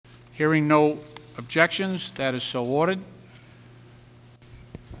Hearing no objections, that is so ordered.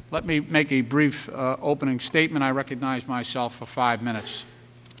 Let me make a brief opening statement. I recognize myself for 5 minutes.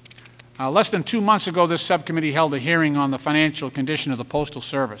 Less than 2 months ago, this subcommittee held a hearing on the financial condition of the Postal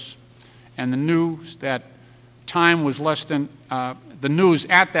Service, and the news at that time was less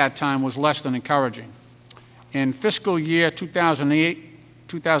than encouraging. In fiscal year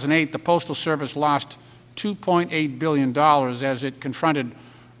 2008, the Postal Service lost $2.8 billion as it confronted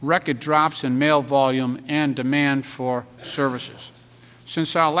record drops in mail volume and demand for services.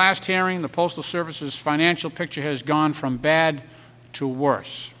 Since our last hearing, the Postal Service's financial picture has gone from bad to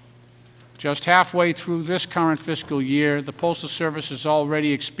worse. Just halfway through this current fiscal year, the Postal Service has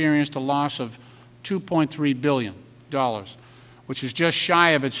already experienced a loss of $2.3 billion, which is just shy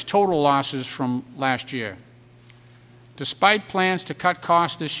of its total losses from last year. Despite plans to cut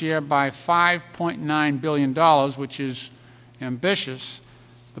costs this year by $5.9 billion, which is ambitious,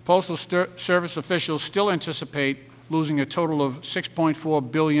 the Postal Service officials still anticipate losing a total of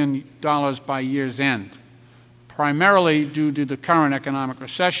 $6.4 billion by year's end, primarily due to the current economic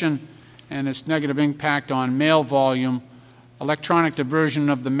recession and its negative impact on mail volume. Electronic diversion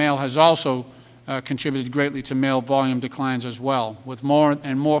of the mail has also contributed greatly to mail volume declines as well, with more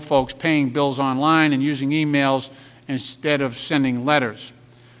and more folks paying bills online and using emails instead of sending letters.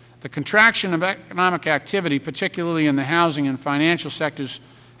 The contraction of economic activity, particularly in the housing and financial sectors,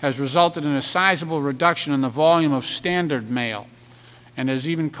 has resulted in a sizable reduction in the volume of standard mail and has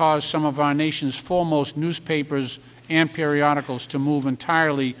even caused some of our nation's foremost newspapers and periodicals to move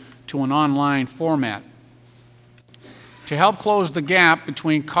entirely to an online format. To help close the gap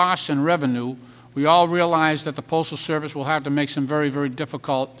between costs and revenue, we all realize that the Postal Service will have to make some very, very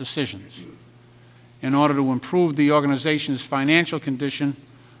difficult decisions. In order to improve the organization's financial condition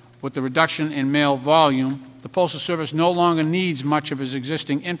with the reduction in mail volume, the Postal Service no longer needs much of its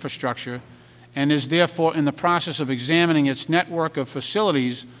existing infrastructure and is therefore in the process of examining its network of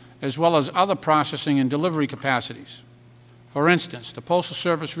facilities as well as other processing and delivery capacities. For instance, the Postal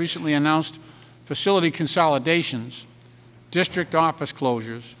Service recently announced facility consolidations, district office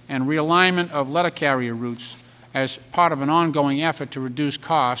closures, and realignment of letter carrier routes as part of an ongoing effort to reduce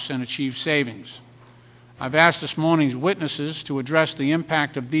costs and achieve savings. I've asked this morning's witnesses to address the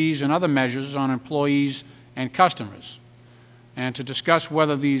impact of these and other measures on employees and customers, and to discuss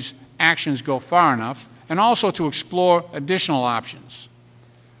whether these actions go far enough, and also to explore additional options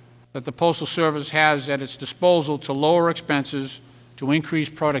that the Postal Service has at its disposal to lower expenses, to increase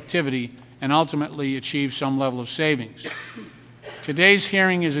productivity, and ultimately achieve some level of savings. Today's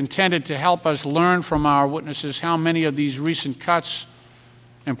hearing is intended to help us learn from our witnesses how many of these recent cuts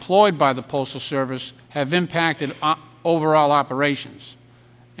employed by the Postal Service have impacted overall operations,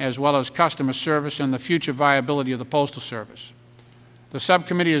 as well as customer service and the future viability of the Postal Service. The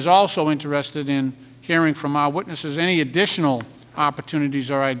subcommittee is also interested in hearing from our witnesses any additional opportunities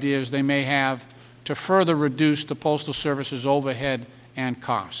or ideas they may have to further reduce the Postal Service's overhead and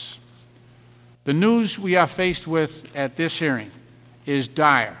costs. The news we are faced with at this hearing is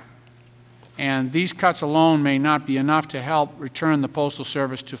dire, and these cuts alone may not be enough to help return the Postal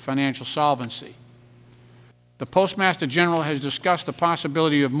Service to financial solvency. The Postmaster General has discussed the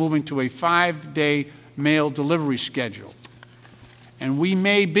possibility of moving to a 5-day mail delivery schedule, and we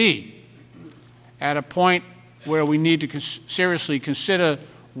may be at a point where we need to seriously consider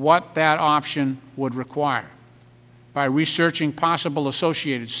what that option would require by researching possible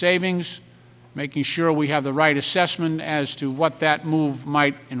associated savings, making sure we have the right assessment as to what that move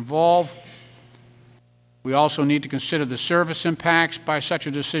might involve. We also need to consider the service impacts by such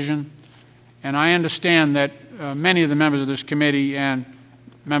a decision, and I understand that many of the members of this committee and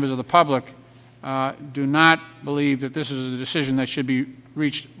members of the public do not believe that this is a decision that should be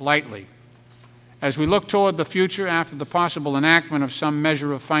reached lightly. As we look toward the future after the possible enactment of some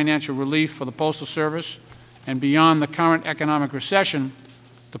measure of financial relief for the Postal Service and beyond the current economic recession,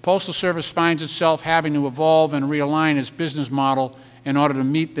 the Postal Service finds itself having to evolve and realign its business model in order to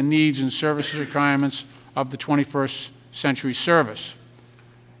meet the needs and service requirements of the 21st century service.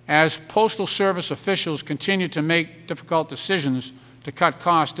 As Postal Service officials continue to make difficult decisions to cut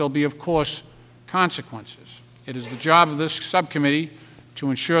costs, there will be, of course, consequences. It is the job of this subcommittee to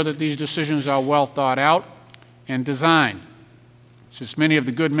ensure that these decisions are well thought out and designed, since many of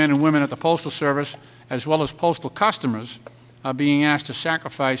the good men and women at the Postal Service, as well as postal customers, are being asked to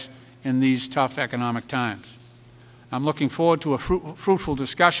sacrifice in these tough economic times. I'm looking forward to a fruitful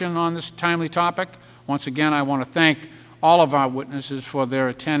discussion on this timely topic. Once again, I want to thank all of our witnesses for their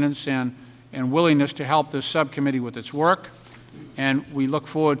attendance and willingness to help this subcommittee with its work, and we look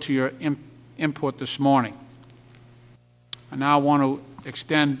forward to your input this morning. I now want to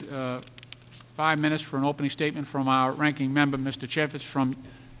extend 5 minutes for an opening statement from our ranking member, Mr. Chaffetz from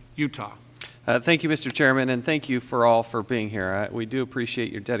Utah. Thank you, Mr. Chairman, and thank you for being here. We do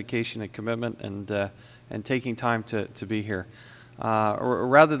appreciate your dedication and commitment and taking time to be here.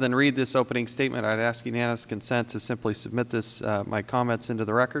 Rather than read this opening statement, I'd ask unanimous consent to simply submit my comments into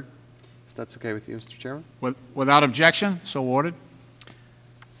the record, if that's okay with you, Mr. Chairman. Without objection, so ordered.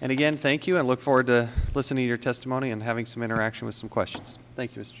 And again, thank you, and look forward to listening to your testimony and having some interaction with some questions.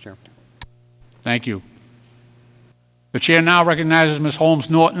 Thank you, Mr. Chairman. Thank you. The Chair now recognizes Ms. Holmes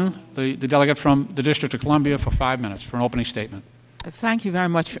Norton, the delegate from the District of Columbia, for 5 minutes for an opening statement. Thank you very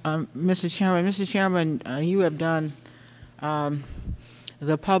much, Mr. Chairman. Mr. Chairman, you have done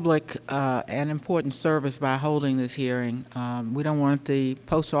the public an important service by holding this hearing. We don't want the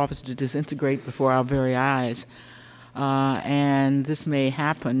post office to disintegrate before our very eyes, and this may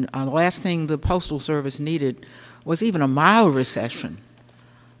happen. The last thing the Postal Service needed was even a mild recession.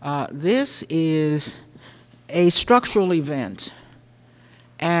 This is a structural event,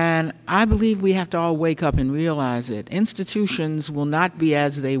 and I believe we have to all wake up and realize it. Institutions will not be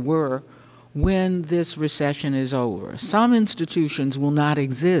as they were when this recession is over. Some institutions will not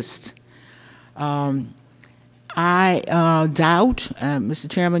exist. I doubt, Mr.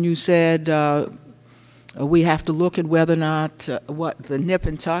 Chairman, you said we have to look at whether or not what the nip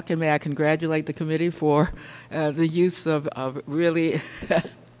and tuck, and may I congratulate the committee for the use of really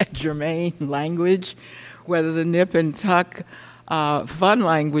germane language, whether the nip and tuck, fun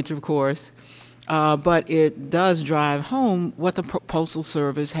language, of course, but it does drive home what the Postal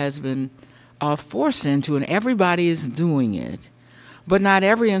Service has been forced into, and everybody is doing it. But not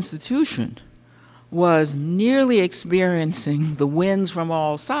every institution was nearly experiencing the winds from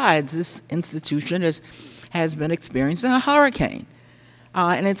all sides. This institution has been experiencing a hurricane,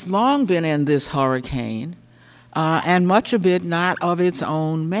 and it's long been in this hurricane, and much of it not of its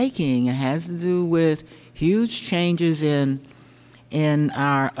own making. It has to do with huge changes in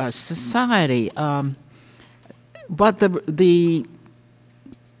our society. But the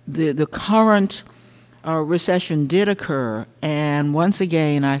current recession did occur, and once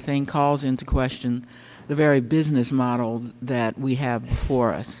again, I think, calls into question the very business model that we have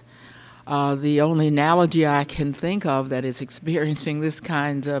before us. The only analogy I can think of that is experiencing this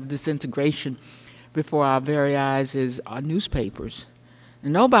kind of disintegration before our very eyes is our newspapers.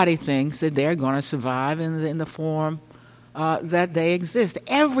 Nobody thinks that they're going to survive in the form that they exist.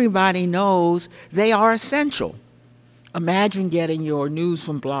 Everybody knows they are essential. Imagine getting your news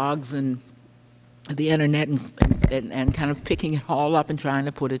from blogs and the internet and kind of picking it all up and trying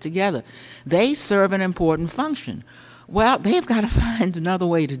to put it together. They serve an important function. Well, they've got to find another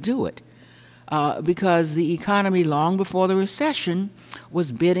way to do it because the economy, long before the recession,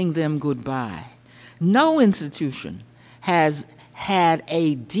 was bidding them goodbye. No institution has had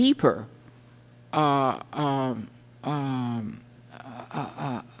a deeper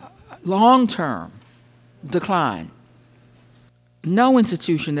long-term decline. No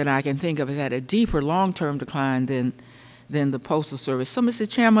institution that I can think of has had a deeper long-term decline than the Postal Service. So, Mr.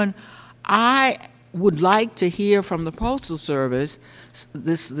 Chairman, I would like to hear from the Postal Service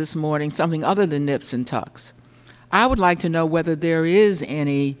this morning something other than nips and tucks. I would like to know whether there is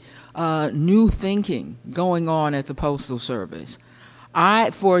any new thinking going on at the Postal Service.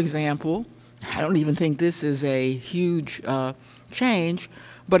 For example, I don't even think this is a huge change,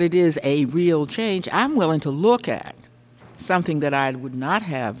 but it is a real change. I'm willing to look at something that I would not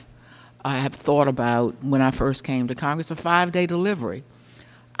have thought about when I first came to Congress, a 5-day delivery.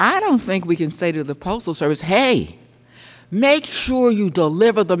 I don't think we can say to the Postal Service, hey, make sure you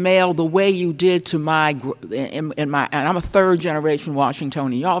deliver the mail the way you did to and I'm a third-generation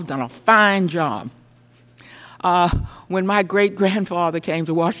Washingtonian. Y'all have done a fine job. When my great-grandfather came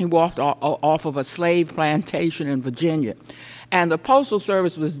to Washington, he walked off of a slave plantation in Virginia, and the Postal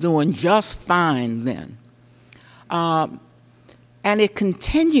Service was doing just fine then. And it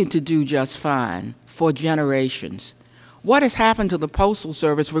continued to do just fine for generations. What has happened to the Postal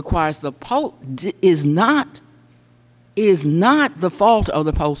Service requires is not the fault of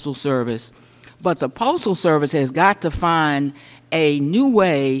the Postal Service, but the Postal Service has got to find a new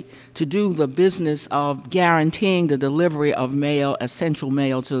way to do the business of guaranteeing the delivery of mail, essential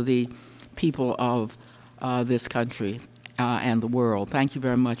mail, to the people of this country and the world. Thank you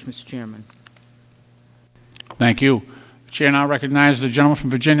very much, Mr. Chairman. Thank you. The Chair now recognizes the gentleman from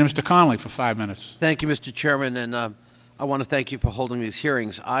Virginia, Mr. Connolly, for 5 minutes. Thank you, Mr. Chairman, and I want to thank you for holding these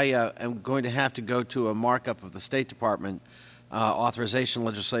hearings. I am going to have to go to a markup of the State Department authorization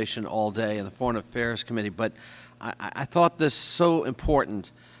legislation all day in the Foreign Affairs Committee, but I thought this so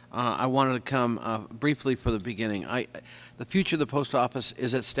important I wanted to come briefly for the beginning. The future of the post office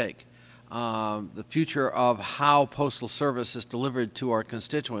is at stake. The future of how Postal Service is delivered to our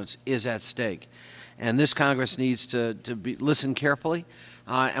constituents is at stake. And this Congress needs to listen carefully,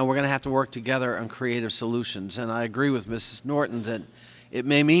 and we're going to have to work together on creative solutions. And I agree with Mrs. Norton that it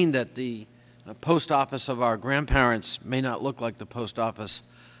may mean that the post office of our grandparents may not look like the post office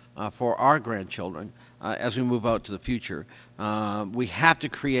for our grandchildren as we move out to the future. We have to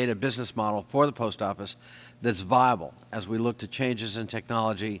create a business model for the post office that's viable as we look to changes in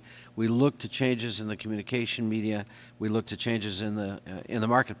technology, we look to changes in the communication media, we look to changes in the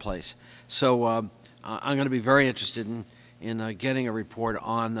marketplace. So I'm going to be very interested in getting a report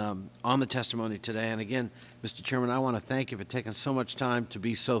on the testimony today. And again, Mr. Chairman, I want to thank you for taking so much time to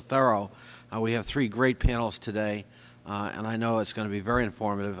be so thorough. We have 3 great panels today, and I know it's going to be very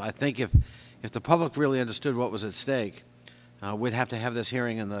informative. I think if the public really understood what was at stake, we'd have to have this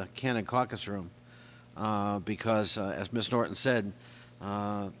hearing in the Cannon Caucus Room because, as Ms. Norton said,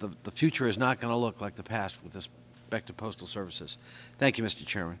 the future is not going to look like the past with respect to postal services. Thank you, Mr.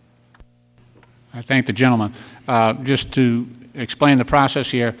 Chairman. I thank the gentleman. Just to explain the process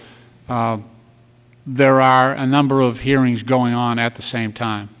here, there are a number of hearings going on at the same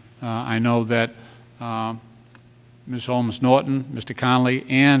time. I know that Ms. Holmes Norton, Mr. Conley,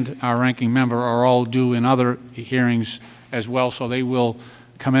 and our ranking member are all due in other hearings as well, so they will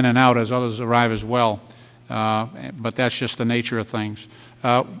come in and out as others arrive as well. But that's just the nature of things.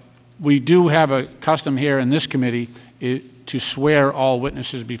 We do have a custom here in this committee to swear all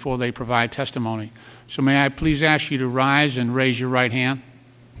witnesses before they provide testimony. So may I please ask you to rise and raise your right hand?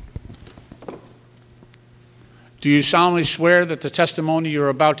 Do you solemnly swear that the testimony you're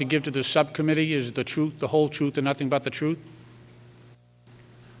about to give to the subcommittee is the truth, the whole truth, and nothing but the truth?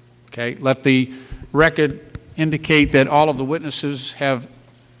 Okay. Let the record indicate that all of the witnesses have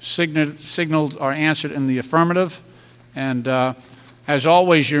signaled or answered in the affirmative. And as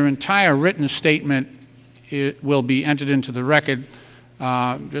always, your entire written statement will be entered into the record.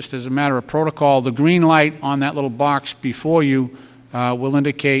 Just as a matter of protocol, the green light on that little box before you will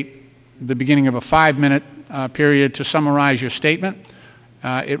indicate the beginning of a 5-minute period to summarize your statement.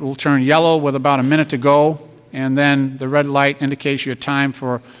 It will turn yellow with about a minute to go, and then the red light indicates your time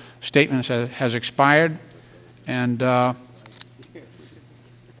for statements has expired. And I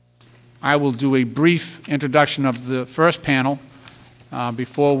will do a brief introduction of the first panel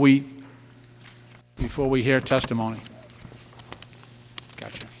before we hear testimony.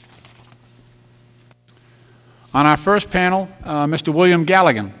 Gotcha. On our first panel, Mr. William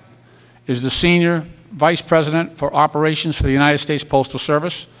Galligan is the Senior Vice President for Operations for the United States Postal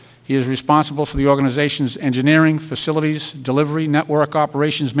Service. He is responsible for the organization's engineering, facilities, delivery, network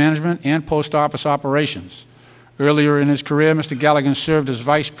operations management, and post office operations. Earlier in his career, Mr. Galligan served as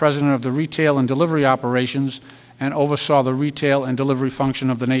Vice President of the Retail and Delivery Operations and oversaw the retail and delivery function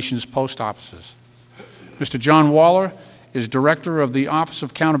of the nation's post offices. Mr. John Waller is Director of the Office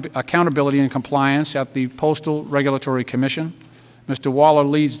of Accountability and Compliance at the Postal Regulatory Commission. Mr. Waller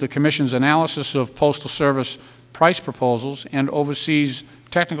leads the Commission's analysis of Postal Service price proposals and oversees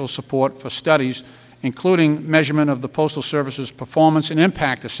technical support for studies, including measurement of the Postal Service's performance and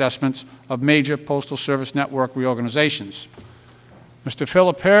impact assessments of major Postal Service network reorganizations. Mr.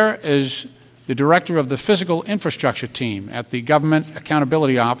 Philip Hare is the Director of the Physical Infrastructure Team at the Government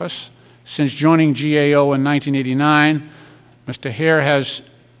Accountability Office. Since joining GAO in 1989, Mr. Hare has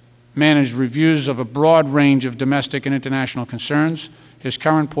managed reviews of a broad range of domestic and international concerns. His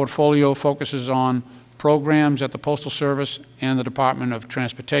current portfolio focuses on programs at the Postal Service and the Department of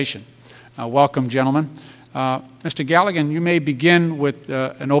Transportation. Welcome, gentlemen. Mr. Galligan, you may begin with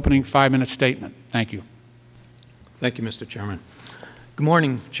an opening 5-minute statement. Thank you. Thank you, Mr. Chairman. Good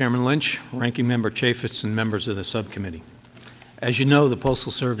morning, Chairman Lynch, Ranking Member Chaffetz, and members of the subcommittee. As you know, the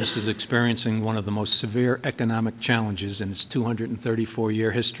Postal Service is experiencing one of the most severe economic challenges in its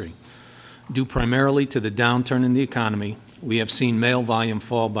 234-year history. Due primarily to the downturn in the economy, we have seen mail volume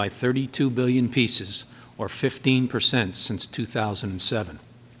fall by 32 billion pieces, or 15% since 2007.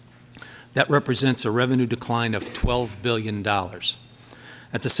 That represents a revenue decline of $12 billion.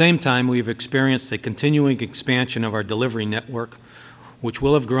 At the same time, we have experienced a continuing expansion of our delivery network, which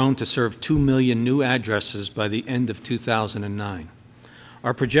will have grown to serve 2 million new addresses by the end of 2009.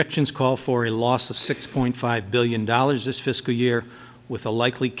 Our projections call for a loss of $6.5 billion this fiscal year, with a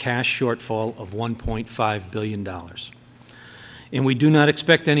likely cash shortfall of $1.5 billion. And we do not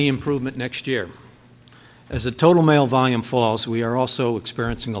expect any improvement next year. As the total mail volume falls, we are also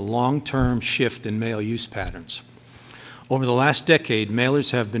experiencing a long-term shift in mail use patterns. Over the last decade,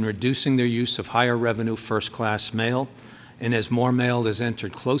 mailers have been reducing their use of higher revenue first-class mail and as more mail is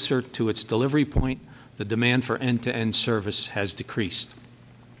entered closer to its delivery point, the demand for end-to-end service has decreased.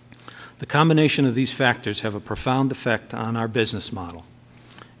 The combination of these factors have a profound effect on our business model.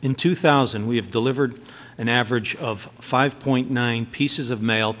 In 2000, we have delivered an average of 5.9 pieces of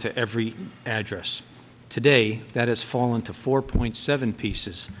mail to every address. Today, that has fallen to 4.7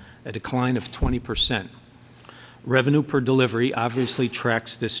 pieces, a decline of 20%. Revenue per delivery obviously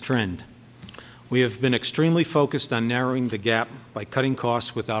tracks this trend. We have been extremely focused on narrowing the gap by cutting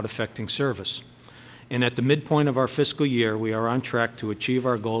costs without affecting service. And at the midpoint of our fiscal year, we are on track to achieve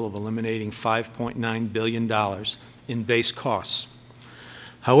our goal of eliminating $5.9 billion in base costs.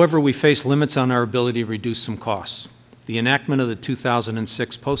 However, we face limits on our ability to reduce some costs. The enactment of the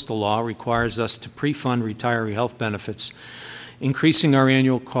 2006 postal law requires us to pre-fund retiree health benefits, increasing our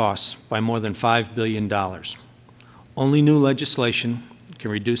annual costs by more than $5 billion. Only new legislation can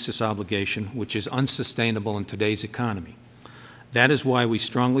reduce this obligation, which is unsustainable in today's economy. That is why we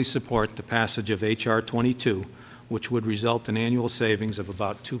strongly support the passage of H.R. 22, which would result in annual savings of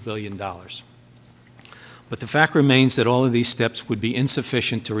about $2 billion. But the fact remains that all of these steps would be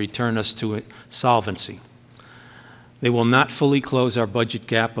insufficient to return us to solvency. They will not fully close our budget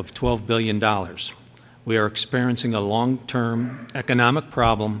gap of $12 billion. We are experiencing a long-term economic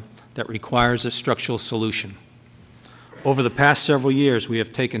problem that requires a structural solution. Over the past several years, we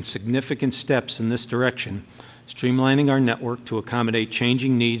have taken significant steps in this direction, streamlining our network to accommodate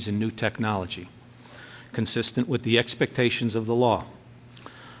changing needs and new technology, consistent with the expectations of the law.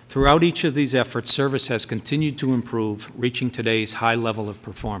 Throughout each of these efforts, service has continued to improve, reaching today's high level of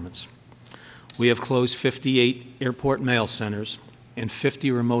performance. We have closed 58 airport mail centers and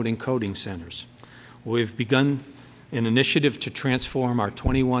 50 remote encoding centers. We have begun an initiative to transform our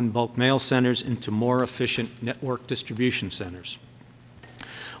 21 bulk mail centers into more efficient network distribution centers.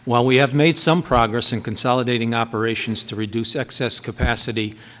 While we have made some progress in consolidating operations to reduce excess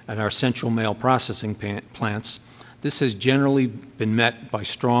capacity at our central mail processing plants, this has generally been met by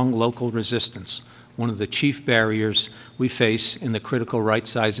strong local resistance, one of the chief barriers we face in the critical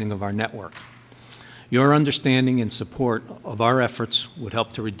right-sizing of our network. Your understanding and support of our efforts would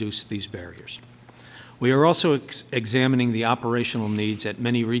help to reduce these barriers. We are also examining the operational needs at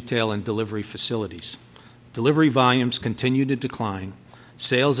many retail and delivery facilities. Delivery volumes continue to decline,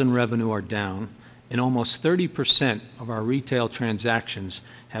 sales and revenue are down, and almost 30% of our retail transactions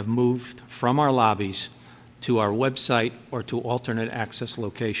have moved from our lobbies to our website or to alternate access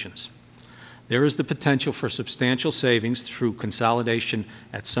locations. There is the potential for substantial savings through consolidation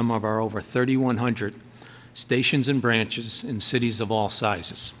at some of our over 3,100 stations and branches in cities of all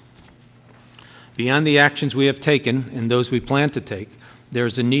sizes. Beyond the actions we have taken and those we plan to take, there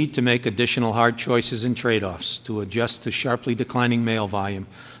is a need to make additional hard choices and trade-offs to adjust to sharply declining mail volume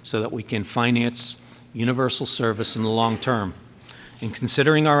so that we can finance universal service in the long term. In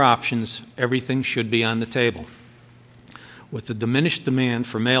considering our options, everything should be on the table. With the diminished demand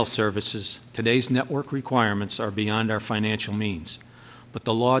for mail services, today's network requirements are beyond our financial means, but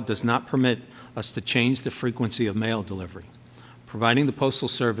the law does not permit us to change the frequency of mail delivery. Providing the Postal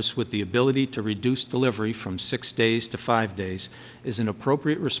Service with the ability to reduce delivery from 6 days to 5 days is an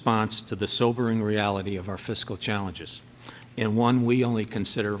appropriate response to the sobering reality of our fiscal challenges, and one we only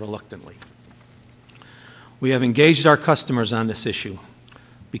consider reluctantly. We have engaged our customers on this issue.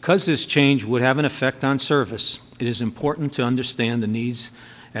 Because this change would have an effect on service, it is important to understand the needs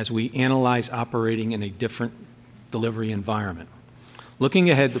as we analyze operating in a different delivery environment. Looking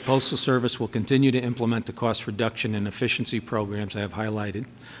ahead, the Postal Service will continue to implement the cost reduction and efficiency programs I have highlighted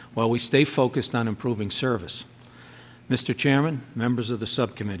while we stay focused on improving service. Mr. Chairman, members of the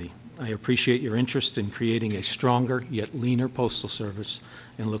subcommittee, I appreciate your interest in creating a stronger yet leaner Postal Service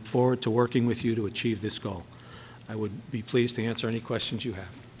and look forward to working with you to achieve this goal. I would be pleased to answer any questions you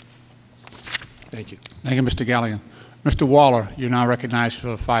have. Thank you. Thank you, Mr. Galligan. Mr. Waller, you're now recognized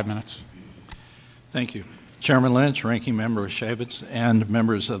for 5 minutes. Thank you. Chairman Lynch, Ranking Member Shavitz, and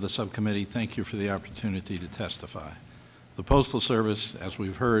members of the subcommittee, thank you for the opportunity to testify. The Postal Service, as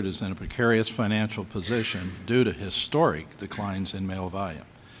we've heard, is in a precarious financial position due to historic declines in mail volume.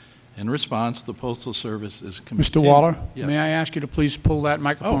 In response, the Postal Service is Mr. Waller, yes. May I ask you to please pull that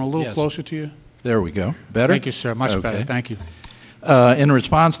microphone a little closer to you? There we go. Better? Thank you, sir. Much better. Thank you. In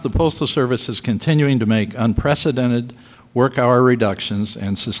response, the Postal Service is continuing to make unprecedented work-hour reductions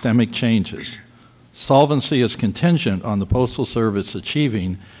and systemic changes. Solvency is contingent on the Postal Service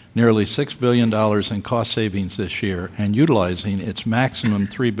achieving nearly $6 billion in cost savings this year and utilizing its maximum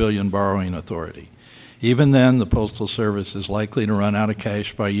 $3 billion borrowing authority. Even then, the Postal Service is likely to run out of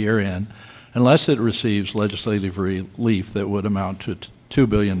cash by year end unless it receives legislative relief that would amount to $2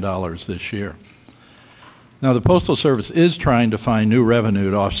 billion this year. Now, the Postal Service is trying to find new revenue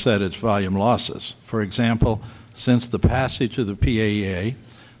to offset its volume losses. For example, since the passage of the PAEA,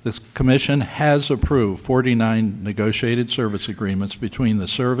 the Commission has approved 49 negotiated service agreements between the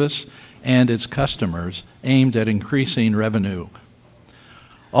service and its customers aimed at increasing revenue.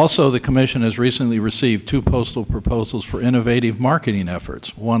 Also, the Commission has recently received 2 postal proposals for innovative marketing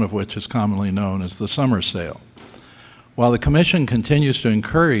efforts, one of which is commonly known as the summer sale. While the Commission continues to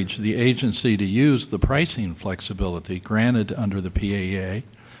encourage the agency to use the pricing flexibility granted under the PAEA,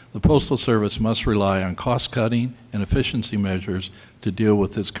 the Postal Service must rely on cost-cutting and efficiency measures to deal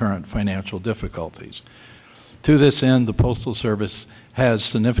with its current financial difficulties. To this end, the Postal Service has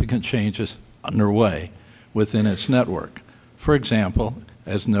significant changes underway within its network. For example,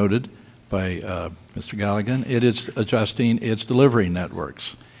 as noted by Mr. Galligan, it is adjusting its delivery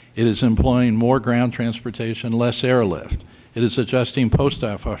networks. It is employing more ground transportation, less airlift. It is adjusting post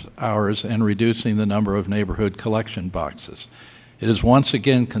hours and reducing the number of neighborhood collection boxes. It is once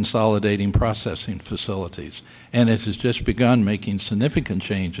again consolidating processing facilities, and it has just begun making significant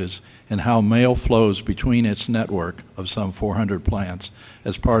changes in how mail flows between its network of some 400 plants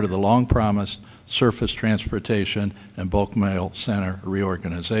as part of the long-promised surface transportation and bulk mail center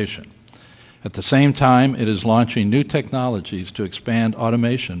reorganization. At the same time, it is launching new technologies to expand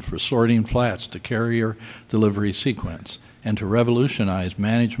automation for sorting flats to carrier delivery sequence and to revolutionize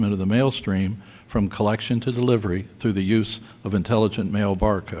management of the mail stream from collection to delivery through the use of intelligent mail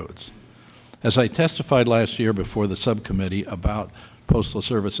barcodes. As I testified last year before the subcommittee about Postal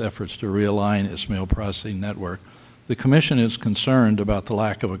Service efforts to realign its mail processing network, the Commission is concerned about the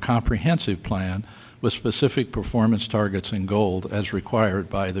lack of a comprehensive plan with specific performance targets and goals as required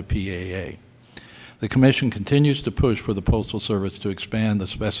by the PAA. The Commission continues to push for the Postal Service to expand the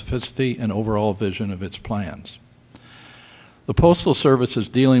specificity and overall vision of its plans. The Postal Service is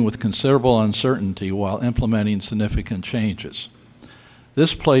dealing with considerable uncertainty while implementing significant changes.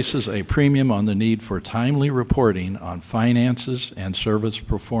 This places a premium on the need for timely reporting on finances and service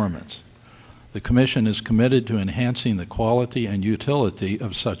performance. The Commission is committed to enhancing the quality and utility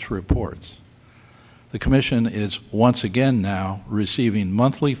of such reports. The Commission is once again now receiving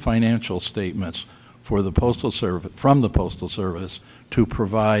monthly financial statements for the Postal Service, from the Postal Service to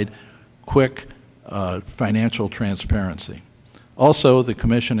provide quick financial transparency. Also, the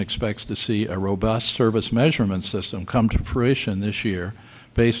Commission expects to see a robust service measurement system come to fruition this year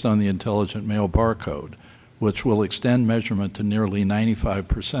based on the Intelligent Mail Barcode, which will extend measurement to nearly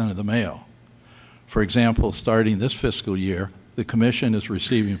 95% of the mail. For example, starting this fiscal year, the Commission is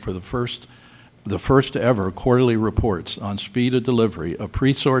receiving for the first ever quarterly reports on speed of delivery of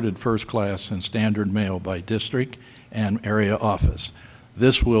pre-sorted first class and standard mail by district and area office.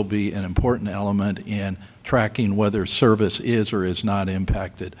 This will be an important element in tracking whether service is or is not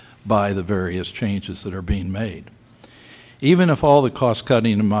impacted by the various changes that are being made. Even if all the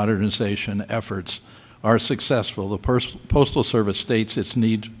cost-cutting and modernization efforts are successful, the Postal Service states its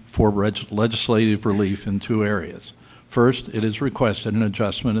need for legislative relief in 2 areas. First, it has requested an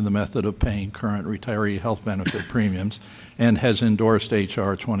adjustment in the method of paying current retiree health benefit premiums and has endorsed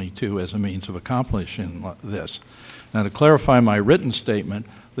H.R. 22 as a means of accomplishing this. Now, to clarify my written statement,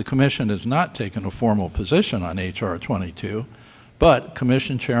 the Commission has not taken a formal position on H.R. 22, but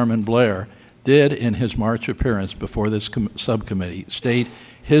Commission Chairman Blair did, in his March appearance before this subcommittee, state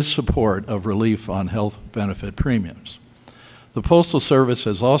his support of relief on health benefit premiums. The Postal Service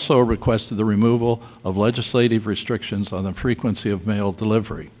has also requested the removal of legislative restrictions on the frequency of mail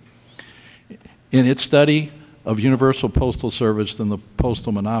delivery. In its study of universal postal service and the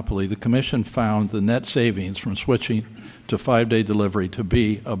postal monopoly, the Commission found the net savings from switching to 5-day delivery to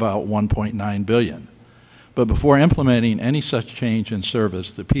be about $1.9 billion. But before implementing any such change in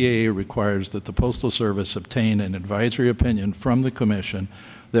service, the PAA requires that the Postal Service obtain an advisory opinion from the Commission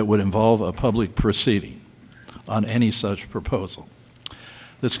that would involve a public proceeding on any such proposal.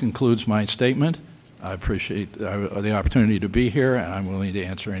 This concludes my statement. I appreciate the opportunity to be here, and I'm willing to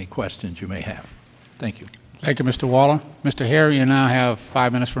answer any questions you may have. Thank you. Thank you, Mr. Waller. Mr. Hare, you now have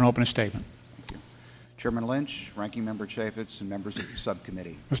 5 minutes for an opening statement. Chairman Lynch, Ranking Member Chaffetz, and members of the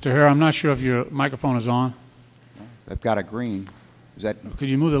subcommittee. Mr. Hare, I'm not sure if your microphone is on. I've got a green. Is that Could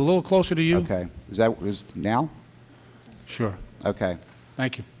you move it a little closer to you? okay? Is now? Sure. Okay.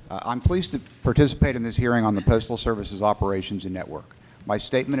 Thank you. I'm pleased to participate in this hearing on the Postal Service's operations and network. My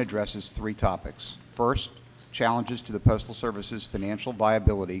statement addresses 3 topics. First, challenges to the Postal Service's financial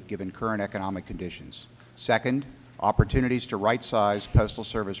viability given current economic conditions. Second, opportunities to right-size Postal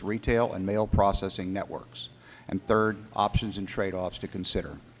Service retail and mail processing networks. And third, options and trade-offs to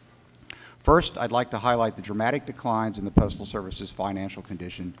consider. First, I'd like to highlight the dramatic declines in the Postal Service's financial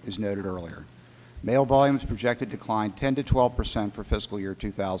condition, as noted earlier. Mail volume is projected to decline 10 to 12% for fiscal year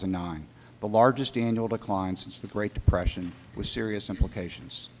 2009, the largest annual decline since the Great Depression, with serious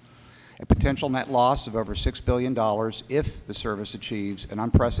implications. A potential net loss of over $6 billion if the service achieves an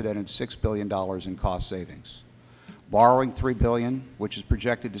unprecedented $6 billion in cost savings. Borrowing $3 billion, which is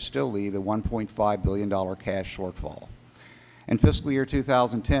projected to still leave a $1.5 billion cash shortfall. And fiscal year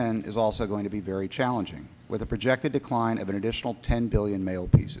 2010 is also going to be very challenging, with a projected decline of an additional 10 billion mail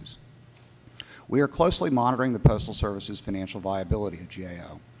pieces. We are closely monitoring the Postal Service's financial viability at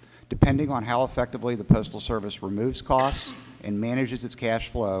GAO. Depending on how effectively the Postal Service removes costs and manages its cash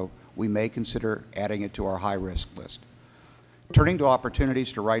flow, we may consider adding it to our high-risk list. Turning to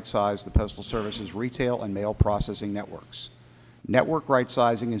opportunities to right-size the Postal Service's retail and mail processing networks. Network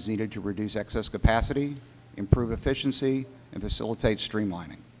right-sizing is needed to reduce excess capacity, improve efficiency, and facilitate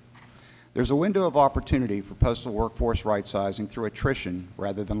streamlining. There's a window of opportunity for postal workforce right-sizing through attrition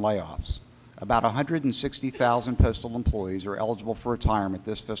rather than layoffs. About 160,000 postal employees are eligible for retirement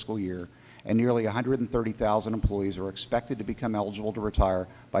this fiscal year, and nearly 130,000 employees are expected to become eligible to retire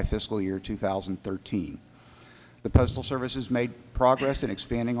by fiscal year 2013. The Postal Service has made progress in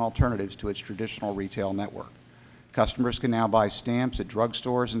expanding alternatives to its traditional retail network. Customers can now buy stamps at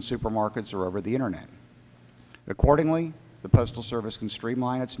drugstores and supermarkets or over the Internet. Accordingly, the Postal Service can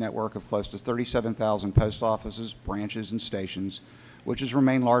streamline its network of close to 37,000 post offices, branches, and stations, which has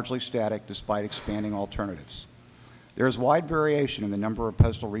remained largely static despite expanding alternatives. There is wide variation in the number of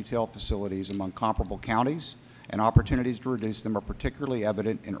postal retail facilities among comparable counties, and opportunities to reduce them are particularly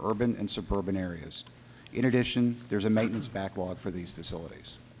evident in urban and suburban areas. In addition, there's a maintenance backlog for these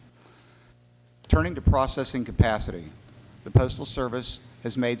facilities. Turning to processing capacity, the Postal Service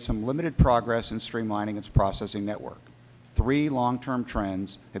has made some limited progress in streamlining its processing network. 3 long-term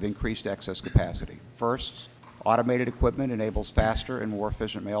trends have increased excess capacity. First, automated equipment enables faster and more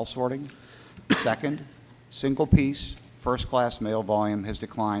efficient mail sorting. Second, single-piece, first-class mail volume has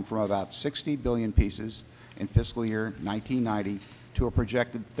declined from about 60 billion pieces in fiscal year 1990 to a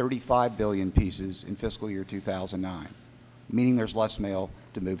projected 35 billion pieces in fiscal year 2009, meaning there's less mail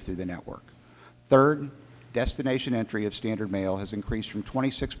to move through the network. Third, destination entry of standard mail has increased from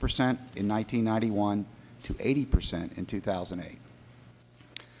 26% in 1991 to 80% in 2008.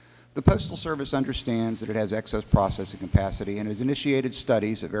 The Postal Service understands that it has excess processing capacity and has initiated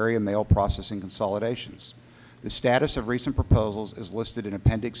studies of area mail processing consolidations. The status of recent proposals is listed in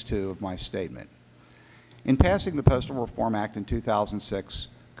Appendix 2 of my statement. In passing the Postal Reform Act in 2006,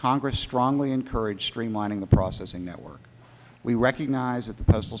 Congress strongly encouraged streamlining the processing network. We recognize that the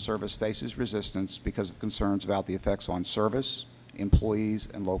Postal Service faces resistance because of concerns about the effects on service, employees,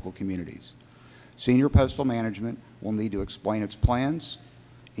 and local communities. Senior postal management will need to explain its plans,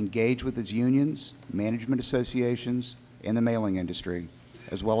 engage with its unions, management associations, and the mailing industry,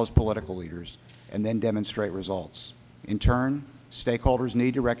 as well as political leaders, and then demonstrate results. In turn, stakeholders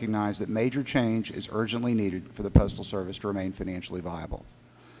need to recognize that major change is urgently needed for the Postal Service to remain financially viable.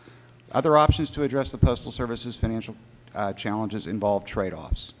 Other options to address the Postal Service's financial challenges involve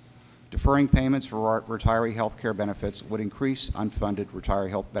trade-offs. Deferring payments for retiree health care benefits would increase unfunded retiree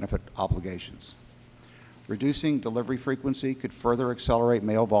health benefit obligations. Reducing delivery frequency could further accelerate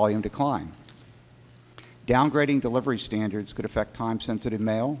mail volume decline. Downgrading delivery standards could affect time-sensitive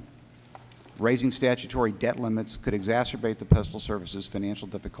mail. Raising statutory debt limits could exacerbate the Postal Service's financial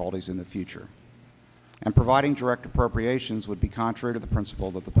difficulties in the future. And providing direct appropriations would be contrary to the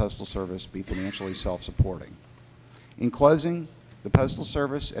principle that the Postal Service be financially self-supporting. In closing, the Postal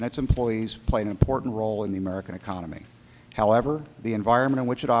Service and its employees play an important role in the American economy. However, the environment in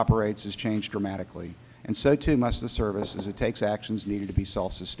which it operates has changed dramatically, and so too must the service as it takes actions needed to be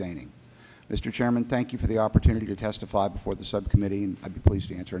self-sustaining. Mr. Chairman, thank you for the opportunity to testify before the subcommittee, and I'd be pleased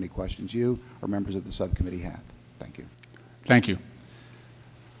to answer any questions you or members of the subcommittee have. Thank you. Thank you.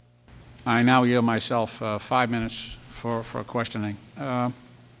 I now yield myself 5 minutes for questioning.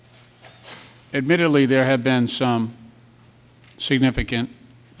 Admittedly, there have been some significant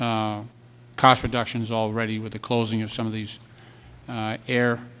cost reductions already with the closing of some of these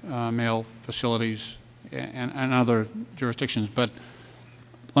air mail facilities and other jurisdictions. But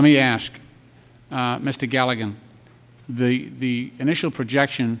let me ask, Mr. Galligan, the initial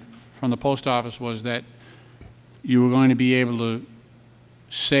projection from the Post Office was that you were going to be able to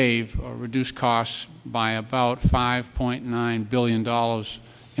save or reduce costs by about $5.9 billion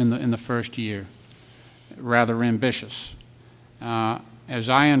in the first year. Rather ambitious. As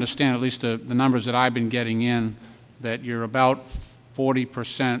I understand, at least the numbers that I've been getting in, that you're about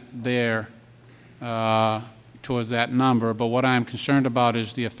 40% there towards that number, but what I'm concerned about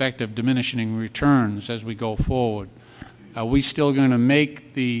is the effect of diminishing returns as we go forward. Are we still going to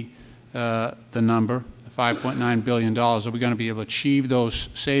make the the number, the $5.9 billion? Are we going to be able to achieve those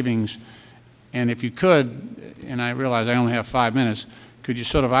savings? And if you could, and I realize I only have 5 minutes, could you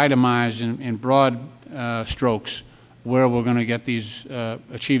sort of itemize in broad strokes where we're going to get these,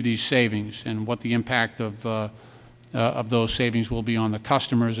 achieve these savings, and what the impact of those savings will be on the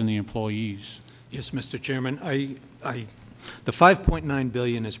customers and the employees? Yes, Mr. Chairman. The $5.9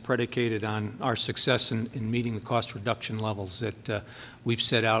 billion is predicated on our success in meeting the cost reduction levels that we've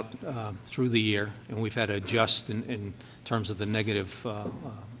set out through the year, and we've had to adjust in terms of the negative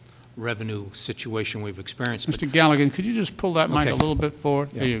revenue situation we've experienced. Mr. Galligan, could you just pull that mic Okay. a little bit forward?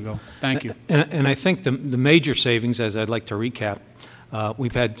 Yeah. There you go. Thank you. And I think the major savings, as I'd like to recap,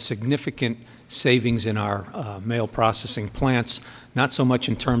 we've had significant savings in our mail processing plants, not so much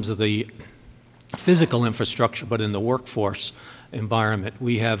in terms of the physical infrastructure, but in the workforce environment.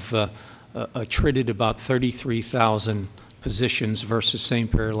 We have attrited about 33,000 positions versus same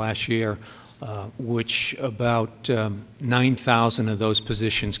period last year, which about 9,000 of those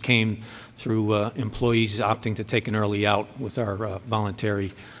positions came through employees opting to take an early out with our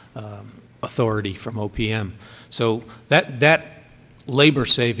voluntary authority from OPM. So that labor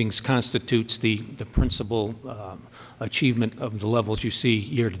savings constitutes the principal achievement of the levels you see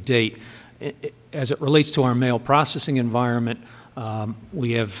year to date. As it relates to our mail processing environment,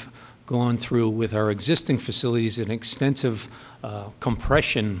 we have gone through with our existing facilities an extensive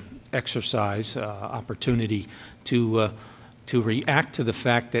compression exercise opportunity to react to the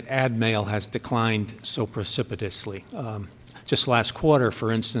fact that ad mail has declined so precipitously. Just last quarter,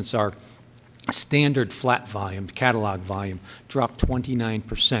 for instance, our standard flat volume, catalog volume, dropped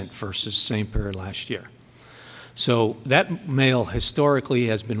 29% versus same period last year. So that mail historically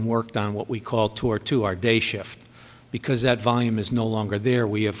has been worked on what we call Tour 2, our day shift. Because that volume is no longer there,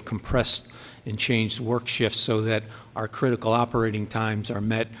 we have compressed and changed work shifts so that our critical operating times are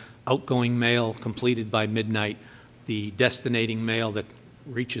met. Outgoing mail completed by midnight. The destinating mail that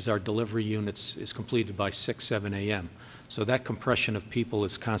reaches our delivery units is completed by 6, 7 a.m. So that compression of people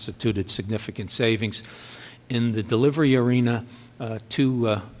has constituted significant savings. In the delivery arena,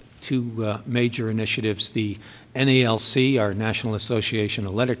 two major initiatives. The NALC, our National Association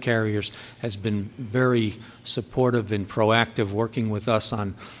of Letter Carriers, has been very supportive and proactive, working with us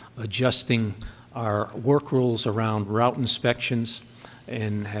on adjusting our work rules around route inspections,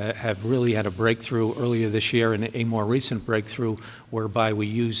 and have really had a breakthrough earlier this year, and a more recent breakthrough whereby we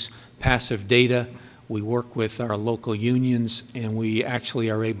use passive data. We work with our local unions, and we actually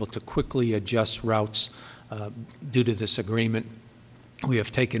are able to quickly adjust routes due to this agreement. We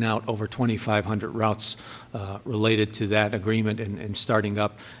have taken out over 2,500 routes related to that agreement and starting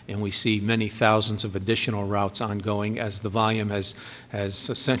up, and we see many thousands of additional routes ongoing. As the volume has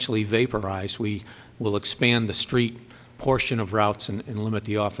essentially vaporized, we will expand the street portion of routes and limit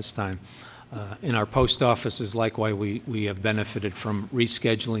the office time. In our post offices, likewise, we have benefited from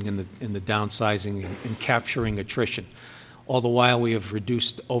rescheduling and the downsizing and capturing attrition. All the while, we have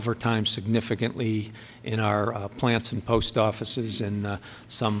reduced overtime significantly in our plants and post offices, and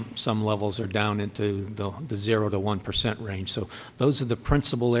some levels are down into the 0 to 1% range. So those are the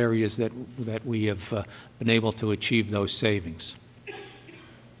principal areas that we have been able to achieve those savings.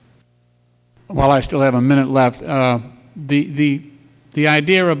 While I still have a minute left, the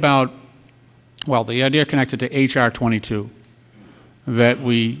idea about, well, the idea connected to HR 22, that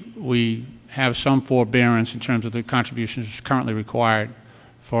we have some forbearance in terms of the contributions currently required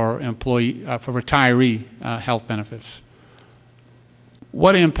for for retiree health benefits.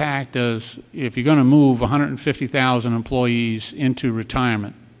 What impact does, if you're going to move 150,000 employees into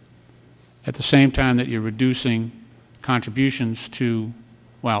retirement at the same time that you're reducing contributions to,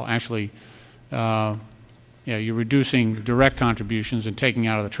 well, actually, you're reducing direct contributions and taking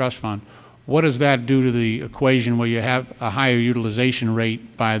out of the trust fund, what does that do to the equation where you have a higher utilization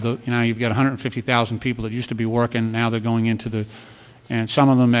rate by the, you've got 150,000 people that used to be working, now they're going into the, and some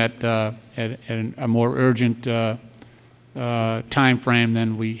of them at a more urgent time frame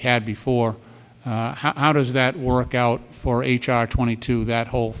than we had before. How does that work out for HR 22, that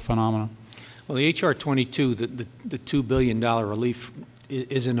whole phenomenon? Well, the HR 22, the $2 billion relief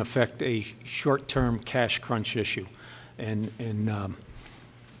is in effect a short-term cash crunch issue. And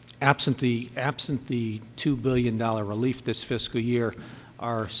absent the $2 billion relief this fiscal year,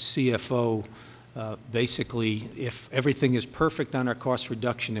 our CFO basically, if everything is perfect on our cost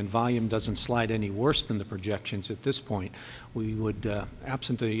reduction and volume doesn't slide any worse than the projections at this point, we would,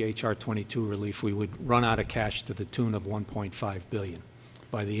 absent the HR 22 relief, we would run out of cash to the tune of $1.5 billion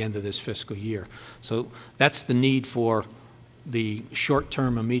by the end of this fiscal year. So that's the need for the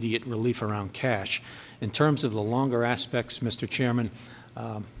short-term immediate relief around cash. In terms of the longer aspects, Mr. Chairman,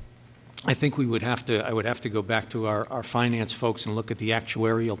 I think I would have to go back to our finance folks and look at the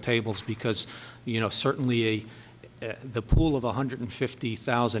actuarial tables, because, certainly the pool of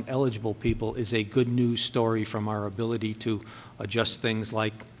 150,000 eligible people is a good news story from our ability to adjust things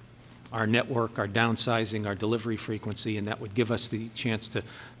like our network, our downsizing, our delivery frequency, and that would give us the chance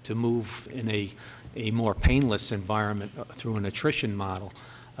to move in a more painless environment through an attrition model.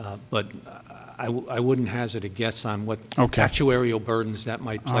 But I wouldn't hazard a guess on what actuarial burdens that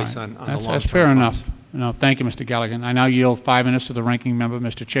might place on the long-term That's fair funds. enough. No, thank you, Mr. Galligan. I now yield 5 minutes to the ranking member,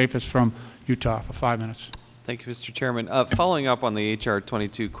 Mr. Chaffetz from Utah, for 5 minutes. Thank you, Mr. Chairman. Following up on the H.R.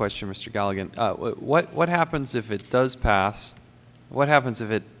 22 question, Mr. Galligan, what happens if it does pass? What happens if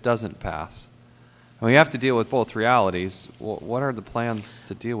it doesn't pass? And we have to deal with both realities. What are the plans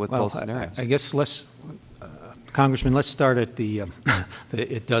to deal with both scenarios? I guess Congressman, let's start at the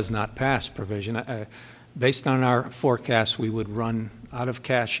it does not pass provision. Based on our forecast, we would run out of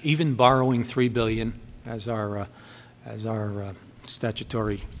cash, even borrowing $3 billion as our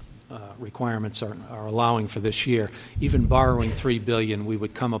statutory requirements are allowing for this year. Even borrowing $3 billion, we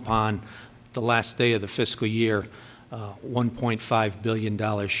would come upon the last day of the fiscal year $1.5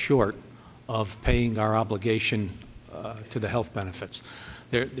 billion short of paying our obligation to the health benefits.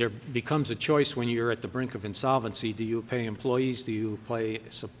 There becomes a choice when you're at the brink of insolvency. Do you pay employees? Do you pay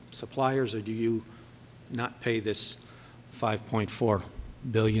suppliers? Or do you not pay this $5.4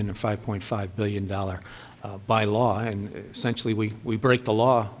 billion or $5.5 billion by law? And essentially, we break the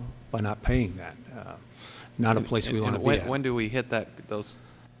law by not paying that. Not a place we want to be at. When do we hit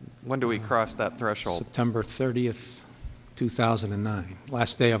when do we cross that threshold? September 30th, 2009,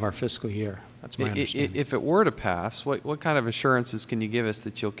 last day of our fiscal year. That's my understanding. If it were to pass, what kind of assurances can you give us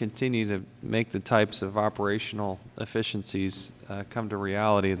that you'll continue to make the types of operational efficiencies come to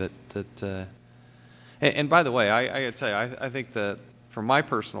reality and by the way, I got to tell you, I think that from my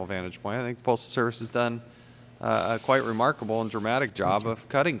personal vantage point, I think the Postal Service has done a quite remarkable and dramatic job of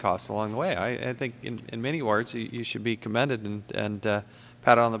cutting costs along the way. I think in many words, you should be commended and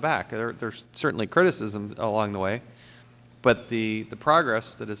patted on the back. There's certainly criticism along the way, but the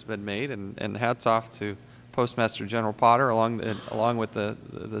progress that has been made, and hats off to Postmaster General Potter along with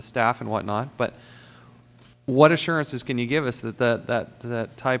the staff and whatnot. But what assurances can you give us that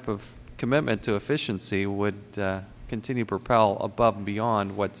type of commitment to efficiency would continue to propel above and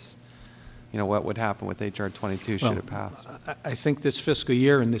beyond what would happen with H.R. 22 should it pass? I think this fiscal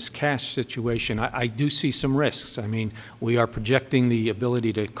year in this cash situation, I do see some risks. I mean, we are projecting the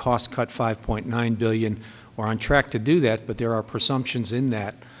ability to cost cut $5.9 billion. We're on track to do that, but there are presumptions in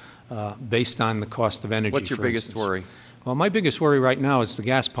that based on the cost of energy. What's your biggest worry? Well, my biggest worry right now is the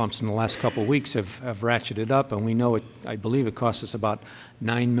gas pumps in the last couple of weeks have ratcheted up, and we know I believe it costs us about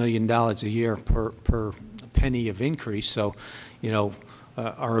 $9 million a year per penny of increase. So,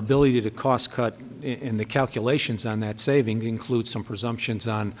 our ability to cost cut in the calculations on that saving includes some presumptions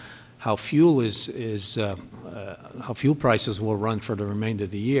on how fuel how fuel prices will run for the remainder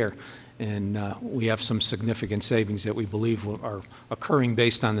of the year. And we have some significant savings that we believe are occurring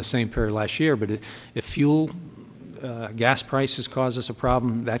based on the same period last year. But if fuel, gas prices cause us a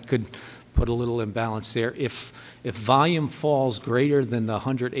problem, that could put a little imbalance there. If volume falls greater than the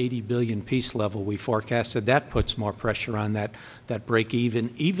 180 billion piece level we forecasted, that puts more pressure on that break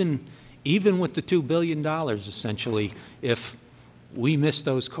even with the $2 billion, essentially, if we miss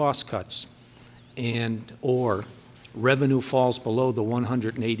those cost cuts or revenue falls below the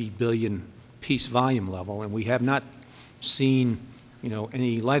 180 billion piece volume level, and we have not seen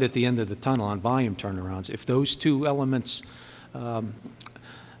any light at the end of the tunnel on volume turnarounds. If those two elements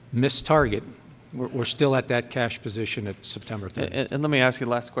miss target, we're still at that cash position at September 30th. And let me ask you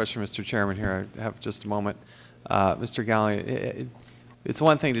the last question, Mr. Chairman, here. I have just a moment. Mr. Galligan, it's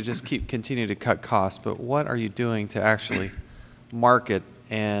one thing to just continue to cut costs, but what are you doing to actually market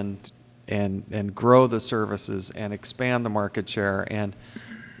and grow the services and expand the market share and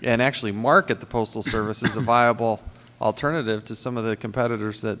actually market the Postal Service as a viable alternative to some of the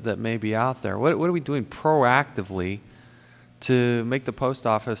competitors that may be out there? What are we doing proactively to make the post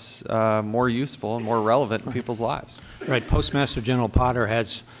office more useful and more relevant in people's lives? Right. Postmaster General Potter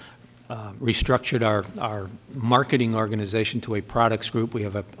has restructured our marketing organization to a products group. We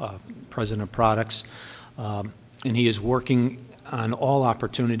have a president of products, and he is working on all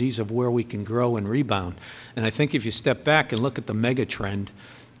opportunities of where we can grow and rebound. And I think if you step back and look at the mega trend,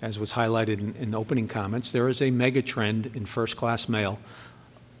 as was highlighted in the opening comments, there is a mega trend in first-class mail